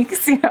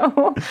freaks? You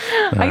know?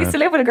 I used to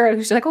live with a girl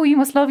who's like, oh, you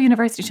must love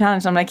University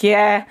Challenge. I'm like,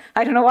 yeah,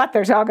 I don't know what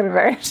they're talking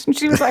about. And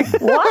she was like,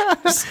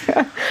 what?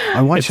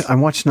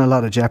 I'm watching a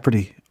lot of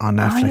Jeopardy on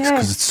Netflix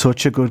because it's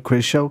such a good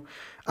quiz show.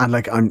 And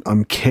like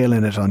I'm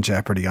killing it on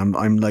Jeopardy.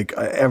 I'm like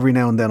every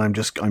now and then I'm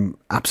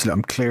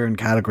clearing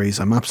categories.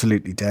 I'm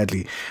absolutely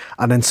deadly.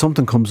 And then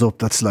something comes up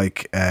that's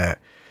like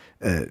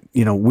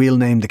we'll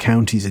name the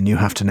counties and you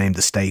have to name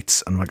the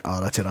states. And I'm like, oh,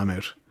 that's it, I'm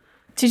out.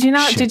 Did you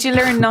not? Shit. Did you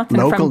learn nothing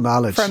Local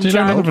knowledge? From Did you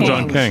learn nothing from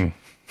John King?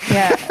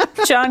 Yeah,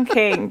 John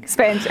King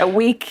spent a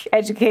week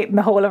educating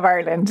the whole of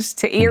Ireland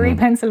to Erie,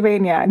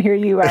 Pennsylvania, and here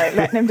you are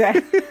letting him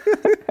down.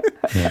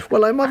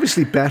 Well, I'm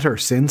obviously better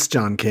since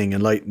John King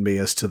enlightened me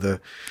as to the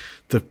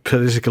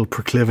political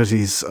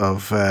proclivities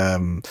of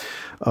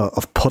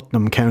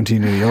Putnam County,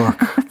 New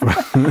York.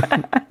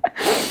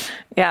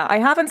 Yeah, I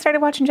haven't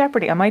started watching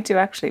Jeopardy. I might do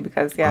actually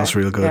because that's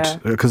real good.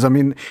 Because I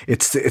mean,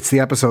 it's the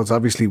episodes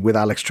obviously with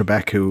Alex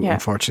Trebek, who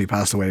unfortunately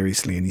passed away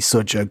recently, and he's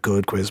such a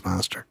good quiz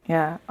master.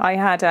 Yeah,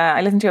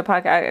 I listened to a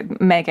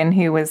podcast. Megan,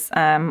 who was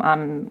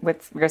on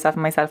with yourself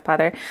and myself,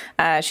 Pather.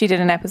 She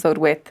did an episode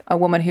with a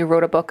woman who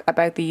wrote a book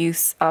about the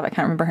use of, I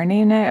can't remember her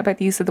name now, about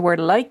the use of the word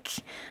like,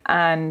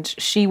 and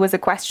she was a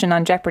question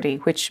on Jeopardy,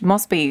 which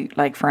must be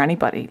like for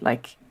anybody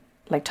like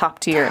top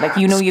tier, like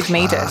you've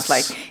made it.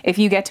 Like if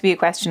you get to be a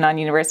question on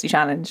University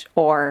Challenge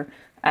or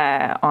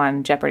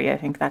on Jeopardy, I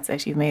think that's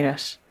it. You've made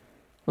it.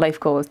 Life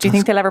goals. Do you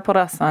think they'll ever put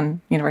us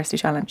on University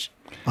Challenge?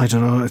 I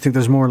don't know. I think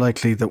there's more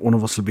likely that one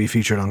of us will be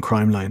featured on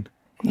Crime Line.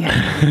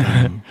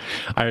 Yeah.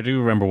 I do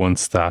remember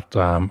once that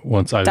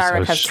once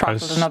Derek has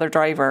throttled another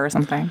driver or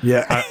something.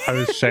 Yeah, I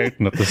was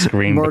shouting at the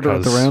screen murder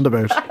at the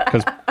roundabout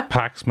because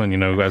Paxman,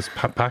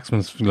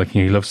 Paxman's like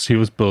he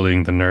was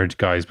bullying the nerd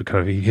guys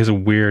because he has a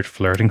weird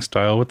flirting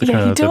style with the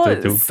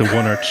the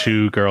one or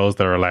two girls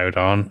that are allowed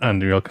on,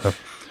 and you're kind of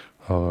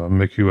I'll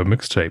make you a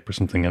mixtape or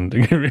something, and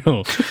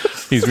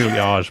he's really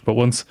odd. But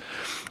once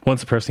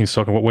a person he's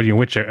talking about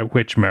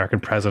which American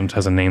president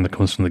has a name that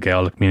comes from the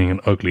Gaelic meaning an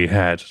ugly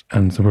head,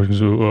 and the person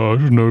goes, oh, I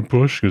don't know,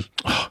 Bush. He goes,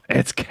 oh,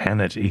 it's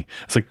Kennedy.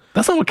 It's like,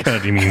 that's not what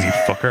Kennedy means, you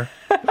fucker.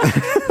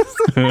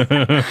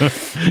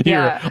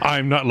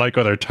 I'm not like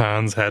other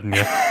tans heading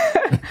you.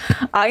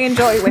 I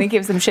enjoy when he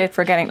gives them shit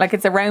for getting, like,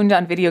 it's a round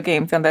on video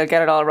games and they'll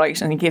get it all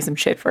right and he gives them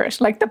shit for it.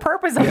 Like, the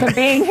purpose of them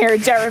being here,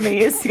 Jeremy,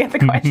 is to get the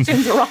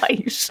questions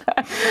right.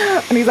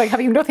 And he's like,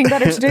 have you nothing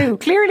better to do?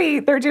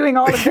 Clearly they're doing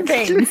all of the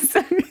things.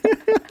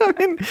 I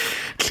mean,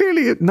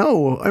 clearly,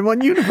 no, I'm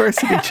on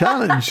University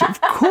Challenge.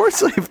 Of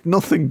course I have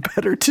nothing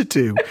better to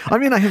do. I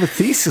mean, I have a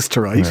thesis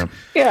to write,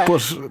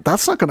 but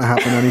that's not going to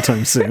happen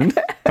anytime soon.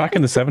 Back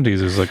in the 70s,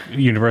 it was like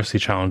University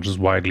Challenge was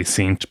widely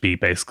seen to be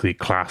basically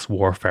class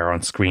warfare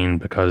on screen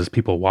because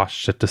people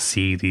watched it to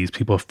see these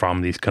people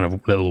from these kind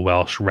of little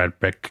Welsh red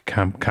brick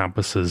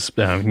campuses,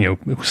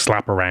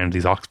 slap around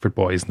these Oxford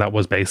boys. And that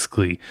was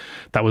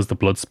the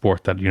blood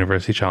sport that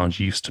University Challenge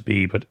used to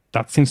be. But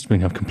that seems to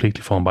have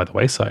completely fallen by the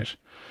wayside.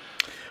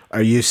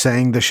 Are you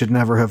saying they should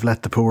never have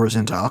let the poors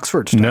into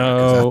Oxford?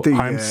 No,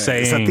 I'm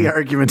saying... Is that the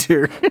argument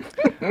here?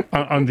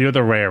 On the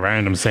other way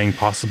around, I'm saying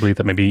possibly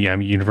that maybe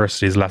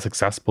university is less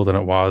accessible than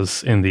it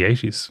was in the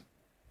 80s.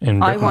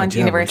 in I Britain. want yeah,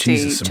 well, University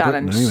Jesus, in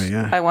Britain Challenge. anyway,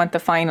 yeah. I want the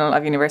final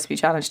of University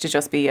Challenge to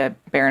just be a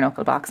bare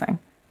knuckle boxing.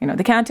 You know,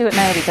 they can't do it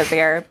now because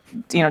they are,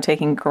 you know,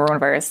 taking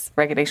coronavirus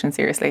regulation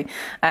seriously.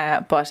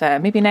 But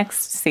maybe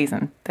next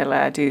season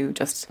they'll do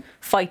just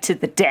fight to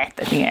the death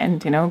at the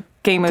end. You know,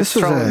 Game of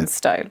Thrones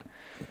style.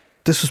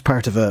 This was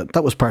part of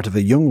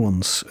a Young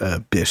Ones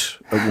bit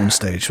at one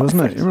stage,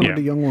 wasn't it? You remember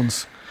the Young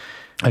Ones?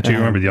 I do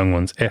remember the Young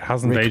Ones. It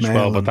hasn't Rick aged Mail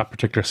well, but and- that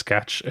particular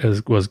sketch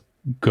was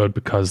good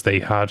because they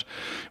had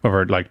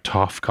over like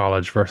Toff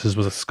College versus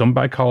was it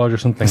Scumbag College or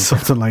something?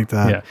 Something like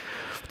that. Yeah.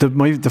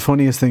 The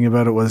funniest thing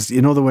about it was,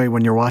 you know, the way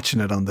when you're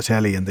watching it on the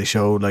telly and they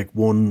show like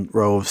one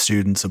row of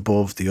students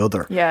above the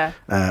other. Yeah.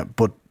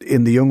 But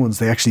in the Young Ones,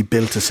 they actually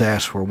built a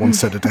set where one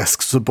set of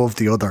desks is above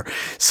the other.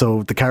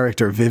 So the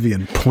character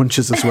Vivian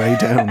punches his way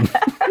down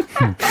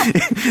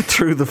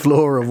through the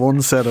floor of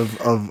one set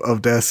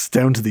of desks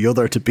down to the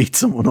other to beat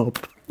someone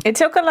up. It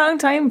took a long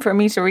time for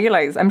me to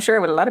realise, I'm sure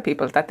with a lot of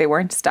people, that they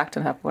weren't stacked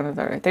on top of one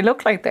another. They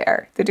look like they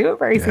are. They do it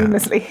very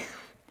seamlessly.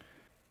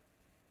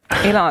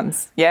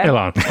 Islands, yeah.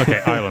 Oileán. Okay,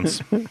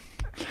 islands.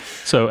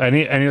 So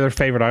any other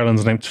favourite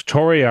islands named?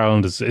 Tory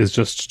Island is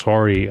just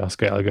Tory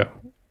Oscailga.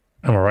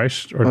 Am I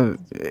right? Or,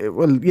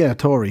 Well, yeah,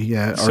 Tory,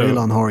 yeah, or So-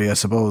 Ilan Hori, I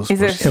suppose. Is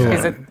but-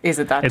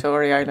 it that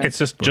Tory Island? it's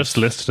just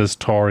listed as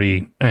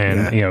Tory,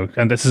 and you know,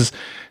 and this is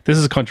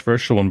a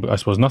controversial one, but I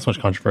suppose not so much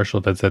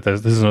controversial. That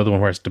this is another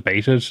one where it's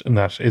debated, and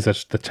that is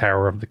it the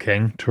Tower of the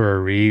King,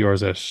 Tory, or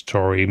is it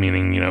Tory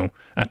meaning, you know,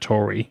 a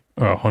Tory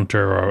or a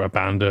hunter or a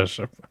bandit,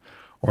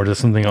 or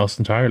just something else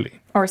entirely?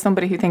 Or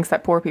somebody who thinks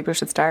that poor people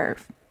should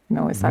starve.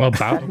 No, is that?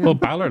 Well,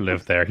 Ballard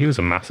lived there. He was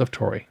a massive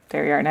Tory.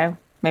 There you are now.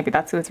 Maybe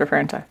that's who it's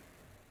referring to.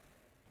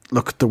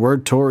 Look, the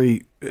word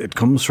Tory, it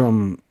comes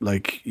from,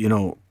 like, you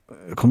know,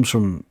 it comes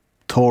from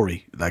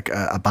Tory, like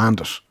a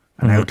bandit,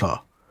 an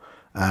outlaw.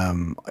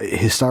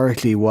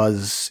 Historically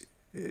was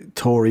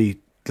Tory,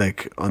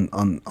 like,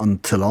 on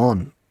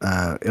Toulon.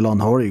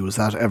 Ilan Hori, was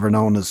that ever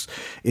known as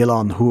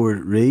Ilan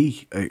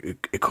Hori?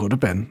 It could have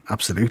been,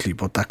 absolutely,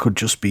 but that could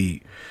just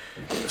be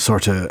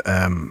sort of,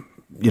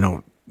 you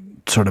know,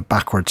 sort of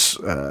backwards,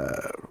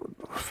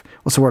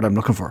 what's the word I'm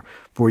looking for?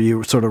 Where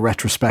you sort of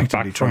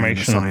retrospectively try and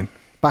assign.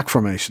 Back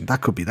formation,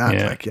 that could be that,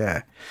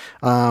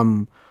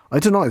 I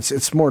don't know,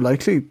 it's more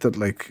likely that,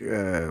 like,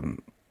 you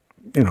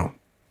know,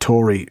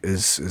 Tory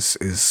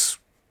is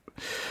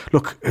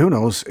look, who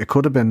knows? It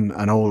could have been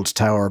an old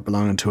tower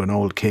belonging to an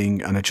old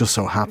king, and it just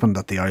so happened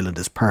that the island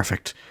is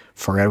perfect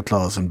for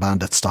outlaws and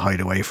bandits to hide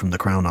away from the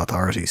crown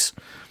authorities.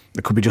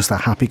 It could be just a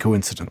happy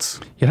coincidence.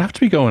 You'd have to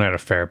be going out a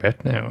fair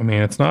bit now. I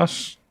mean, it's not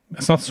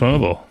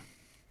swimmable.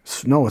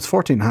 No, it's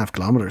 14.5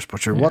 kilometres,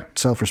 but what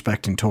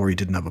self-respecting Tory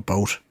didn't have a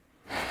boat?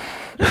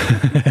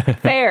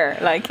 Fair.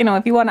 Like, you know,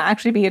 if you want to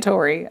actually be a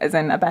Tory, as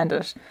in a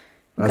bandit,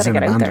 you As gotta in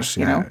get a out bandit,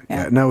 there, you know?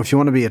 yeah. Now, if you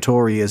want to be a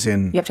Tory, as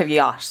in... You have to have a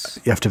yacht.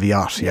 You have to have a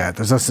yacht, yeah.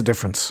 That's the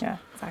difference. Yeah,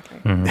 exactly.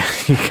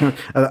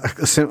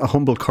 A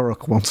humble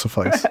currach won't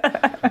suffice.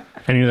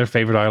 Any other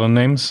favourite island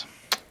names?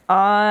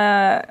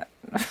 I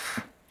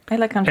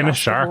like In a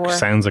Shark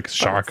sounds like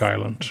Shark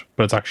Island,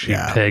 but it's actually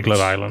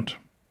Piglet Island.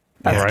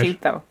 That's right?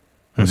 cute, though.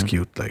 That's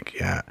cute, like,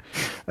 yeah.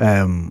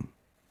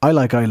 I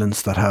like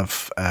islands that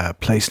have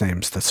place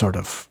names that sort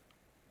of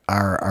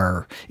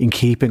are in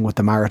keeping with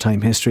the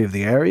maritime history of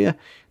the area.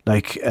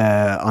 Like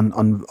on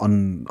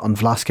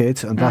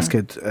Vlaskid and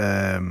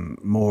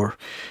Vlaskid more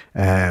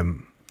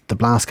the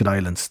Blasket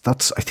Islands.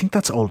 I think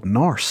that's Old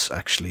Norse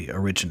actually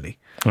originally.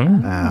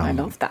 I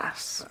love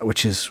that.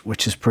 Which is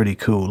pretty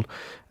cool.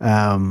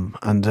 And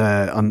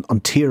on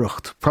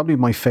Tíreacht, probably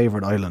my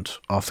favourite island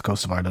off the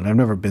coast of Ireland. I've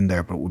never been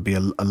there, but it would be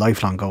a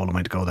lifelong goal of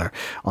mine to go there.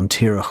 On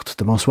Tíreacht,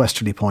 the most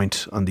westerly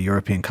point on the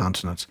European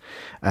continent.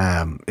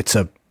 It's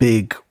a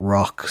big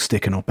rock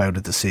sticking up out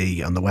of the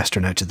sea on the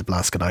western edge of the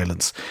Blasket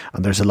Islands,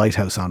 and there's a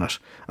lighthouse on it.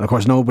 And of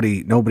course,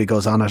 nobody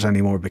goes on it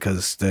anymore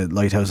because the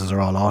lighthouses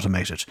are all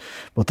automated.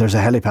 But there's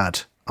a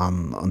helipad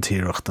on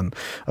Tíreacht, and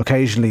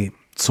occasionally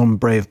some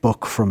brave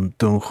buck from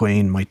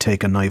Dunhuin might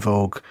take a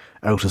Nivogue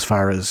out as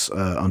far as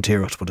on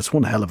Tíreacht, but it's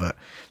one hell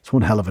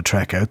of a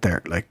trek out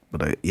there. Like,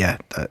 but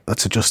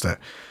that's just I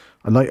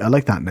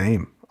like that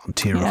name on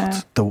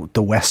Tíreacht,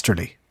 the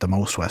westerly, the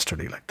most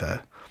westerly, like the.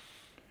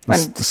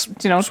 That's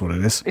you know, what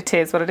it is. It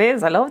is what it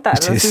is. I love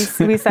that.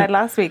 We said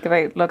last week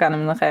about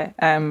Logan,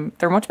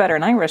 they're much better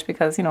in Irish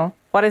because, you know,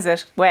 what is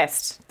it?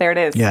 West. There it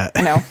is. Yeah.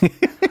 You know,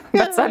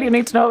 that's all you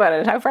need to know about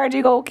it. How far do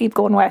you go? Keep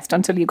going west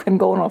until you can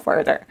go no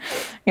further,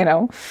 you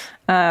know.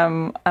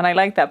 And I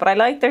like that.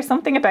 But there's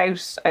something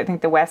about, I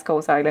think, the West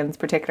Coast Islands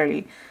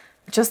particularly,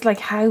 just like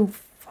how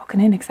fucking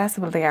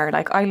inaccessible they are.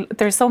 Like,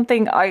 there's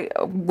something, I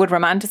would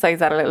romanticize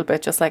that a little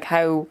bit, just like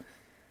how,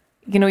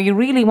 you know, you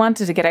really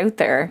wanted to get out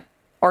there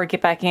or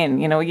get back in,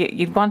 you know,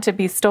 you'd want to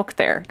be stuck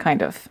there,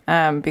 kind of,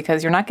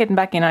 because you're not getting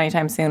back in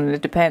anytime soon. And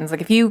it depends. Like,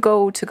 if you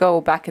go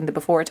back in the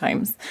before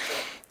times,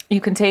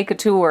 you can take a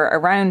tour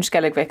around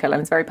Skellig Vickle,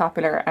 and it's very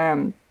popular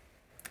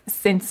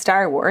since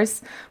Star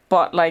Wars.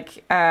 But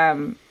like,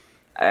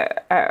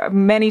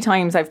 many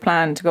times I've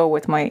planned to go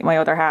with my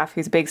other half,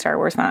 who's a big Star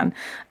Wars fan.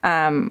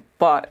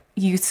 But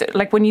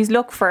like when you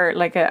look for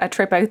like a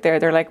trip out there,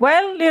 they're like,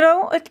 well, you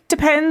know, it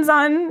depends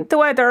on the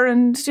weather,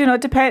 and you know,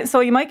 it depends. So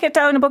you might get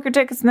down and book your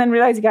tickets and then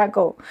realize you can't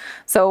go.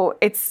 So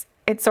it's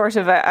sort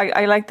of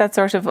I like that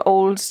sort of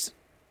old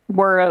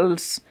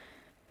world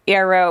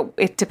era.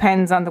 It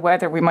depends on the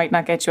weather. We might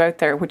not get you out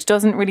there, which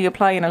doesn't really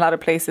apply in a lot of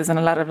places and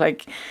a lot of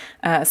like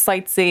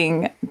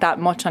sightseeing that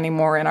much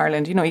anymore in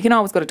Ireland. You know, you can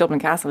always go to Dublin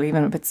Castle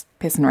even if it's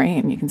piss and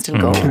rain. You can still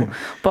go,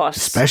 but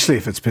especially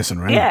if it's piss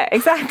and rain. Yeah,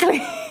 exactly.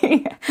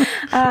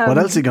 What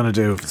else are you going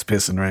to do if it's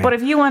piss and rain? But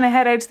if you want to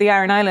head out to the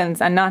Aran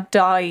Islands and not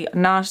die,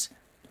 not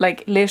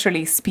like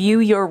literally spew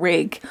your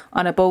rig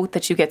on a boat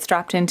that you get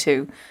strapped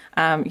into,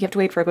 you have to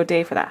wait for a good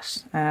day for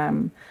that.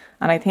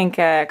 And I think,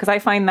 because I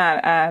find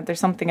that there's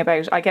something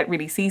about, I get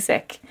really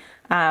seasick.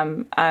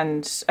 And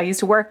I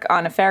used to work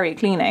on a ferry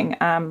cleaning,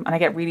 and I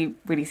get really,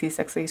 really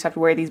seasick. So I used to have to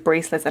wear these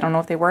bracelets. I don't know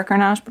if they work or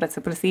not, but it's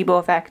a placebo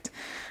effect.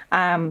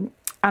 And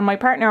my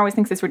partner always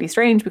thinks it's really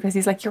strange because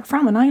he's like, you're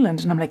from an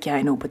island. And I'm like, yeah,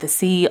 I know, but the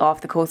sea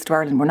off the coast of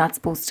Ireland, we're not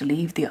supposed to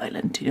leave the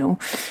island, you know.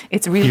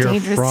 It's really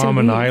dangerous to leave. You're from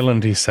an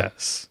island, he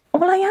says.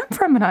 Well, I am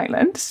from an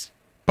island.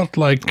 But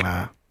like...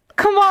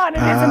 Come on, it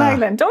is an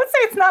island. Don't say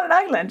it's not an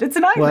island. It's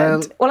an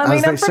island. Well, I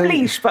mean, I'm from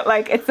Laois, but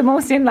like, it's the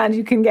most inland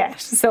you can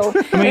get. So,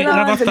 I mean,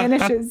 Inlands and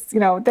Inishes, you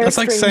know, they're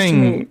strange to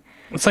me.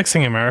 It's like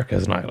saying America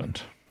is an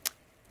island.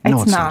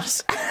 No, it's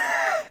not.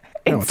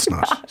 No, it's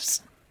not.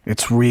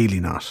 It's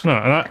really not. No,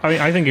 and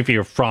I think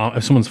if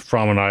someone's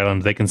from an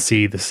island, they can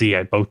see the sea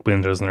out both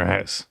windows in their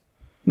house.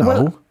 No.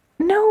 Well,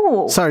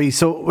 no. Sorry,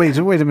 so wait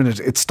a minute.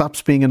 It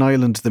stops being an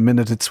island the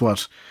minute it's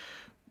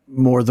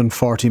more than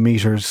 40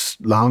 metres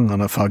long on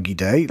a foggy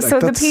day. Like,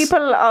 so the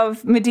people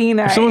of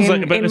Medina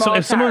in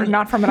Malta are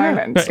not from an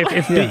island.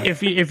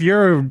 If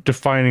you're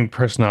defining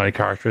personality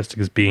characteristics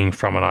as being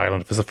from an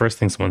island, if it's the first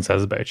thing someone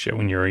says about you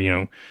when you're, you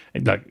know,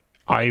 like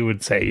I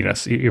would say, you know,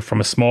 you're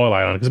from a small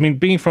island. Because I mean,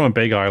 being from a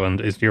big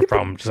island is you're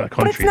from just a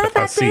country that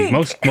has sea.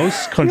 Most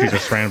countries are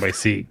surrounded by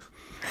sea.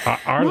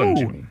 Ireland,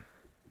 you mean?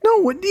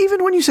 No,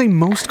 even when you say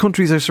most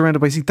countries are surrounded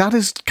by sea, that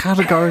is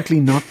categorically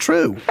not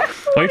true.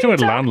 You're talking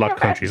about landlocked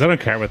countries. I don't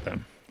care about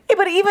them. Yeah,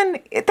 but even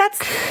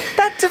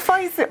that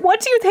defies it. What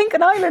do you think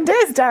an island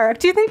is, Derek?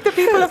 Do you think the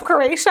people of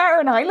Croatia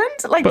are an island?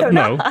 Like, they're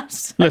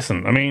not.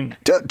 Listen, I mean,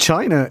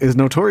 China is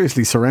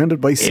notoriously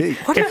surrounded by sea.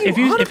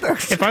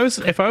 If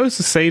I was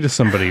to say to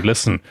somebody,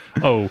 listen,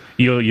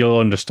 you'll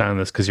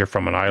understand this because you're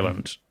from an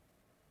island.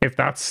 If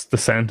that's the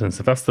sentence,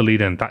 if that's the lead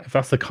in, if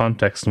that's the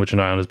context in which an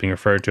island is being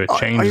referred to, it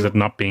changes it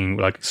not being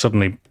like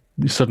suddenly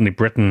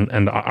Britain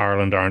and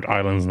Ireland aren't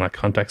islands in that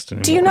context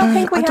anymore. Do you not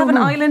think we have an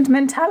island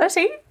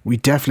mentality? We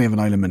definitely have an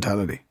island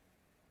mentality.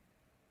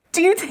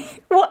 Do you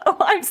think...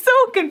 I'm so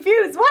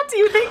confused. What do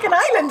you think an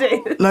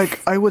island is?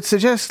 Like, I would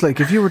suggest, like,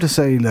 if you were to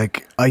say,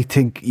 like, I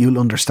think you'll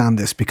understand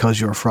this because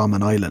you're from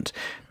an island,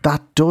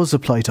 that does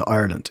apply to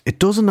Ireland. It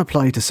doesn't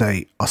apply to,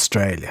 say,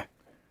 Australia.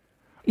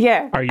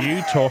 Yeah. Are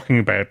you talking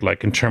about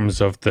like in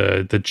terms of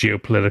the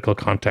geopolitical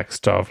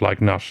context of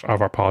like not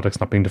of our politics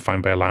not being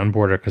defined by a land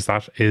border? Because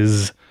that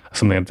is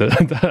something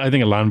that I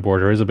think a land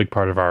border is a big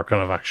part of our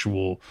kind of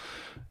actual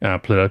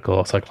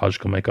political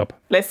psychological makeup.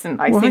 Listen,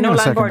 I see no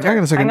land border.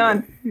 Hang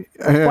on.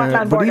 What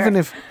land border? But even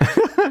if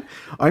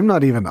I'm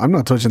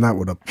not touching that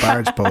with a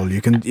barge pole.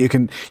 You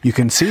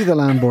can see the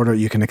land border,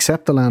 you can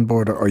accept the land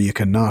border, or you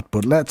cannot.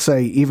 But let's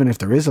say even if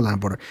there is a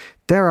land border,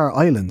 there are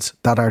islands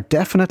that are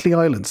definitely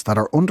islands that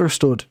are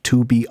understood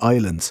to be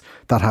islands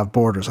that have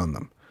borders on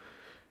them.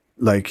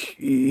 Like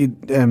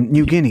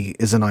New Guinea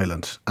is an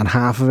island, and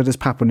half of it is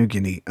Papua New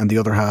Guinea, and the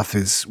other half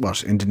is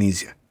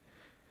Indonesia.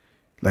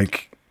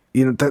 Like,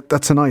 you know,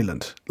 that's an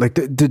island. Like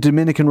the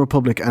Dominican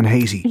Republic and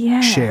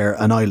Haiti share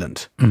an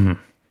island. Mm-hmm.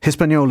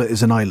 Hispaniola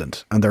is an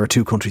island, and there are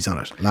two countries on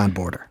it, land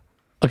border.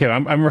 Okay,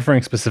 I'm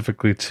referring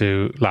specifically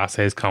to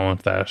Lassay's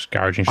comment that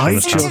garaging I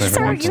just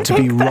want to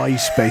be right,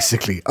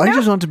 basically. I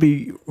just want to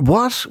be...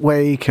 What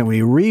way can we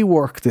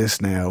rework this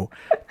now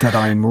that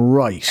I'm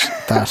right?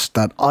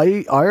 That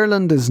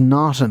Ireland is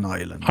not an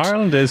island.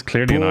 Ireland is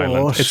clearly an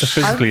island. It's a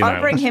physically an island.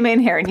 I'll bring him in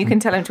here and you can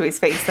tell him to his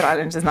face that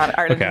Ireland is not an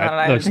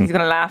island. Listen, he's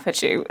going to laugh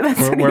at you. That's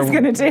what he's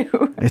going to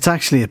do. It's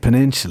actually a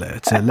peninsula.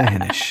 It's a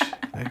Lehenish.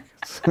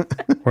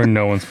 Where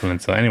no one's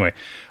peninsula. Anyway.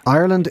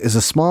 Ireland is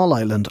a small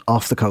island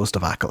off the coast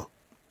of Achill.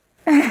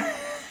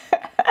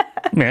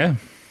 Yeah,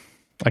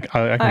 I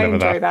can live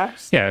with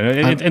that. Yeah,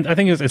 and I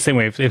think it's the same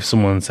way. If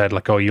someone said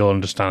like, "Oh, you'll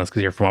understand this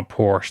because you're from a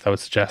port," that would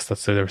suggest that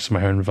they're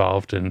somehow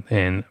involved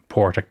in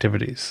port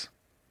activities.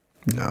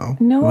 No,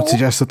 I would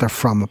suggest that they're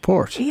from a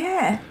port.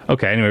 Yeah.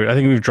 Okay. Anyway, I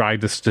think we've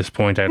dragged this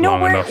point out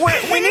long enough.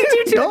 We need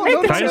you to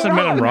admit Can I just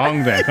admit I'm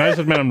wrong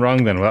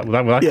then? Will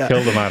that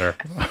kill the matter?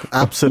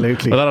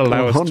 Absolutely. Will that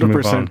allow us to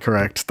move on? 100%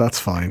 correct. That's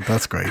fine.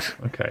 That's great.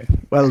 Okay.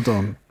 Well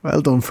done.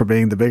 Well done for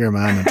being the bigger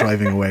man and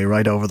driving away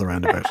right over the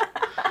roundabout.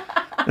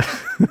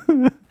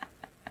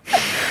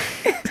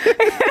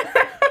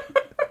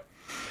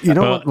 You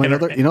know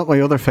what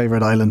my other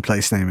favourite island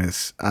place name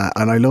is?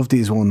 And I love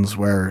these ones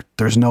where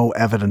there's no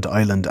evident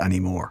island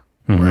anymore.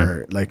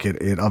 where like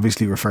it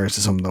obviously refers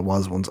to something that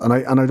was once. And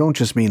I don't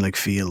just mean like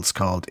fields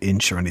called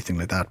Inch or anything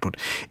like that, but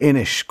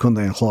Inish,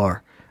 Cunday and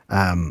Chlor.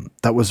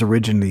 That was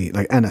originally,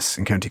 like Ennis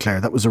in County Clare,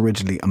 that was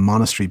originally a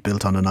monastery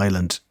built on an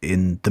island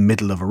in the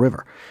middle of a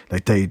river.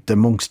 Like the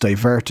monks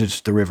diverted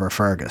the river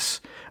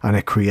Fergus and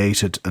it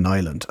created an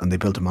island and they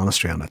built a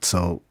monastery on it.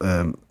 So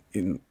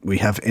we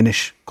have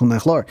Inish, Cunday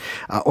and Chlor,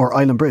 or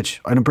Island Bridge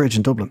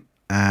in Dublin.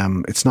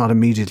 It's not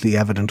immediately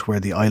evident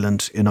where the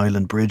island in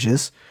Island Bridge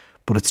is,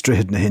 but it's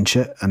Drihid na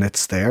Hinche and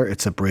it's there.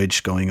 It's a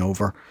bridge going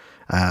over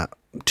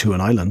to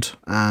an island,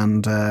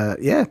 and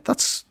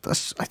that's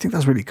I think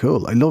that's really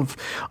cool. I love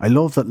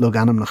that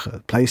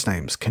Loganamnacha place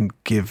names can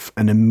give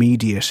an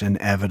immediate and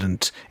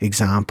evident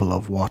example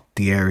of what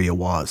the area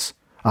was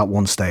at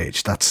one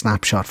stage. That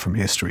snapshot from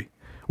history,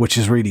 which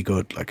is really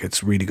good. Like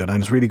it's really good,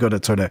 and it's really good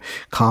at sort of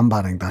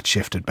combating that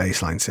shifted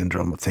baseline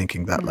syndrome of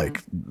thinking that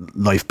like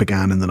life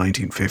began in the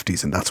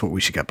 1950s and that's what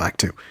we should get back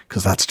to,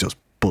 because that's just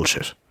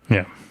bullshit.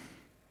 Yeah,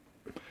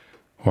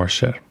 or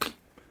shit.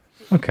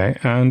 Okay,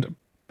 and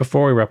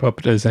before we wrap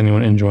up, is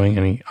anyone enjoying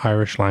any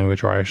Irish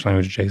language or Irish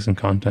language adjacent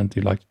content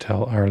you'd like to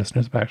tell our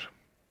listeners about?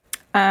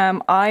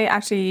 I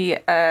actually,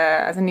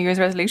 as a New Year's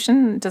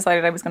resolution,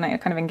 decided I was going to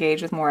kind of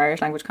engage with more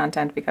Irish language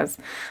content because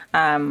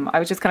I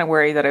was just kind of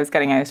worried that I was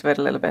getting out of it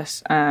a little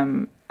bit,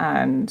 and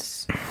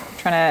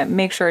trying to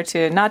make sure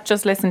to not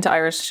just listen to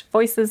Irish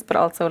voices, but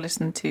also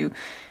listen to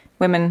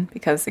women,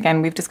 because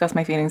again, we've discussed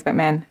my feelings about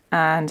men,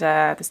 and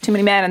there's too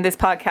many men in this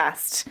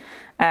podcast.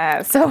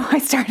 So I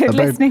started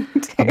listening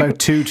to... About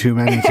too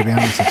many, to be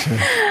honest with you.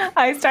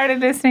 I started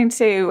listening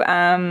to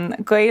the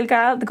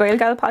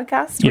Gaelgal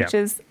podcast, which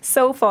is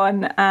so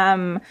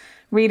fun.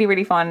 Really,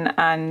 really fun,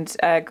 and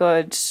a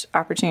good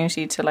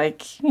opportunity to,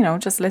 like,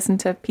 just listen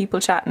to people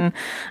chatting,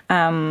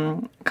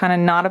 kind of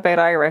not about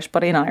Irish,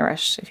 but in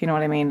Irish, if you know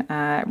what I mean.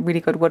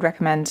 Really good, would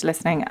recommend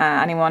listening.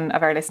 Anyone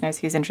of our listeners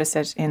who's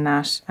interested in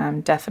that,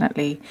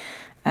 definitely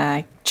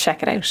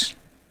check it out.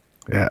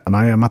 Yeah, and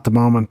I am at the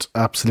moment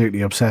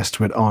absolutely obsessed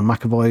with Owen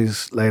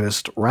McAvoy's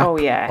latest rap. Oh,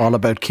 yeah. All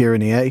about Ciara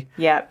Nia.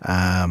 Yeah.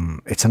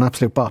 It's an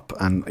absolute bop.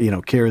 And,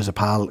 Ciara's a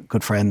pal,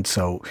 good friend.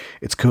 So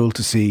it's cool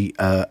to see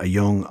a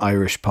young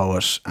Irish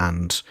poet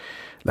and,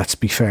 let's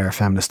be fair,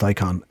 feminist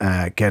icon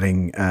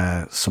getting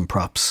some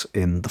props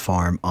in the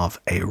form of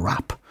a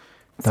rap.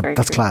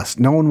 That's class.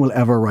 No one will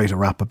ever write a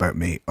rap about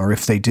me. Or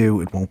if they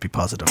do, it won't be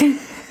positive.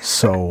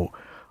 So...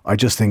 I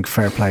just think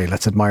fair play.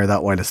 Let's admire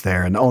that while it's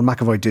there. And Owen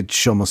McAvoy did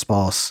Shuma's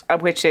Boss,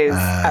 which is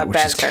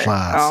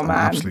class, oh, man.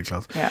 Absolutely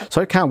class. Yeah.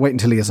 So I can't wait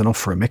until he has enough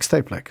for a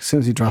mixtape. Like as soon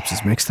as he drops his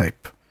mixtape,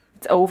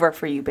 it's over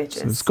for you bitches.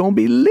 So it's gonna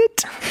be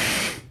lit.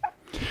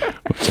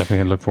 We'll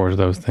definitely look forward to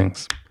those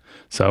things.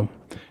 So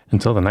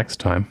until the next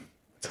time,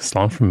 it's a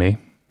slán from me.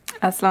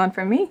 A slán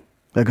from me.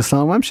 Like a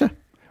slán wamsha.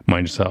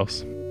 Mind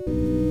yourselves.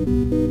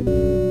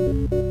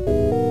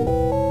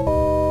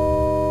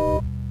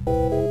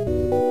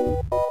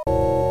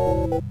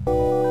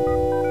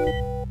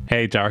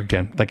 Hey, Dark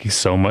again. Thank you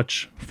so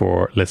much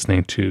for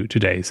listening to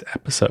today's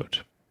episode.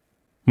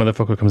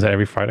 Motherfucker comes out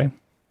every Friday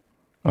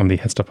on the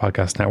Head Stuff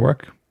Podcast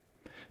Network.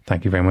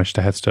 Thank you very much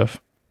to Head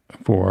Stuff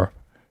for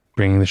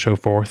bringing the show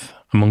forth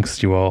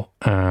amongst you all.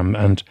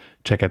 And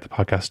check out the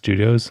podcast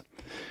studios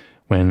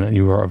when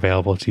you are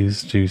available to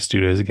use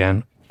studios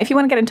again. If you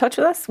want to get in touch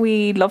with us,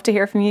 we'd love to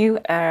hear from you.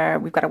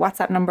 We've got a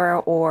WhatsApp number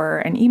or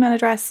an email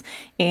address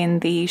in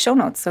the show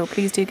notes. So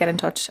please do get in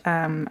touch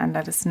and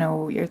let us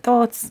know your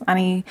thoughts,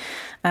 any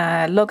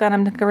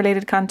Loganamnacha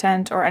related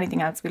content or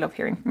anything else. We love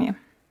hearing from you.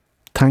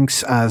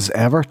 Thanks as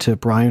ever to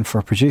Brian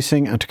for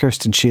producing and to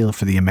Kirsten Shield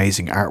for the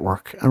amazing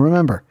artwork. And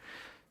remember,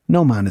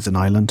 no man is an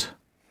island.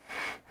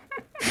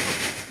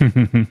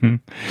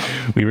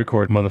 We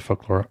record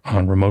Motherfucker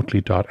on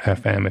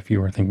remotely.fm. If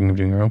you are thinking of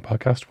doing your own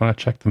podcast, why not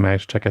check them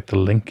out? Check out the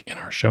link in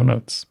our show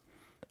notes.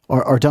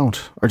 Or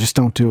just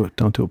don't do it.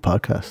 Don't do a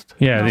podcast.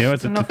 Yeah, there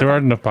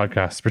aren't enough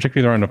podcasts.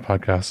 Particularly there aren't enough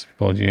podcasts.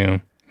 But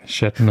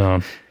shitting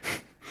on.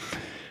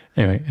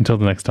 Anyway, until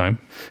the next time.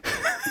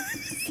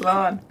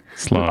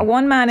 Slán.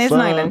 One man is an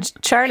island.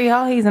 Charlie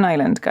Haughey's an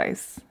island,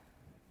 guys.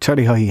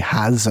 Charlie Haughey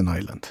has an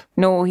island.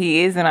 No,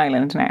 he is an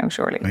island now,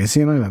 surely. Is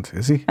he an island?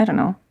 Is he? I don't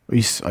know.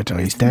 He's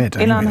dead.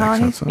 Oileán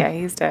Haughey? Yeah,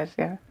 he's dead,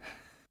 yeah.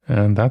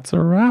 And that's a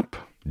wrap.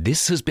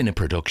 This has been a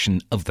production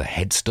of the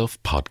Head Stuff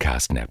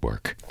Podcast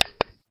Network.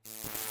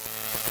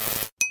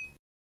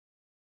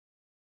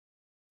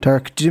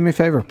 Derek, do me a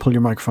favour? Pull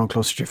your microphone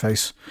closer to your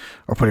face.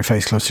 Or pull your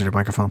face closer to your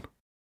microphone.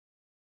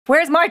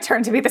 Where's my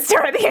turn to be the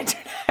star of the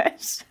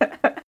internet?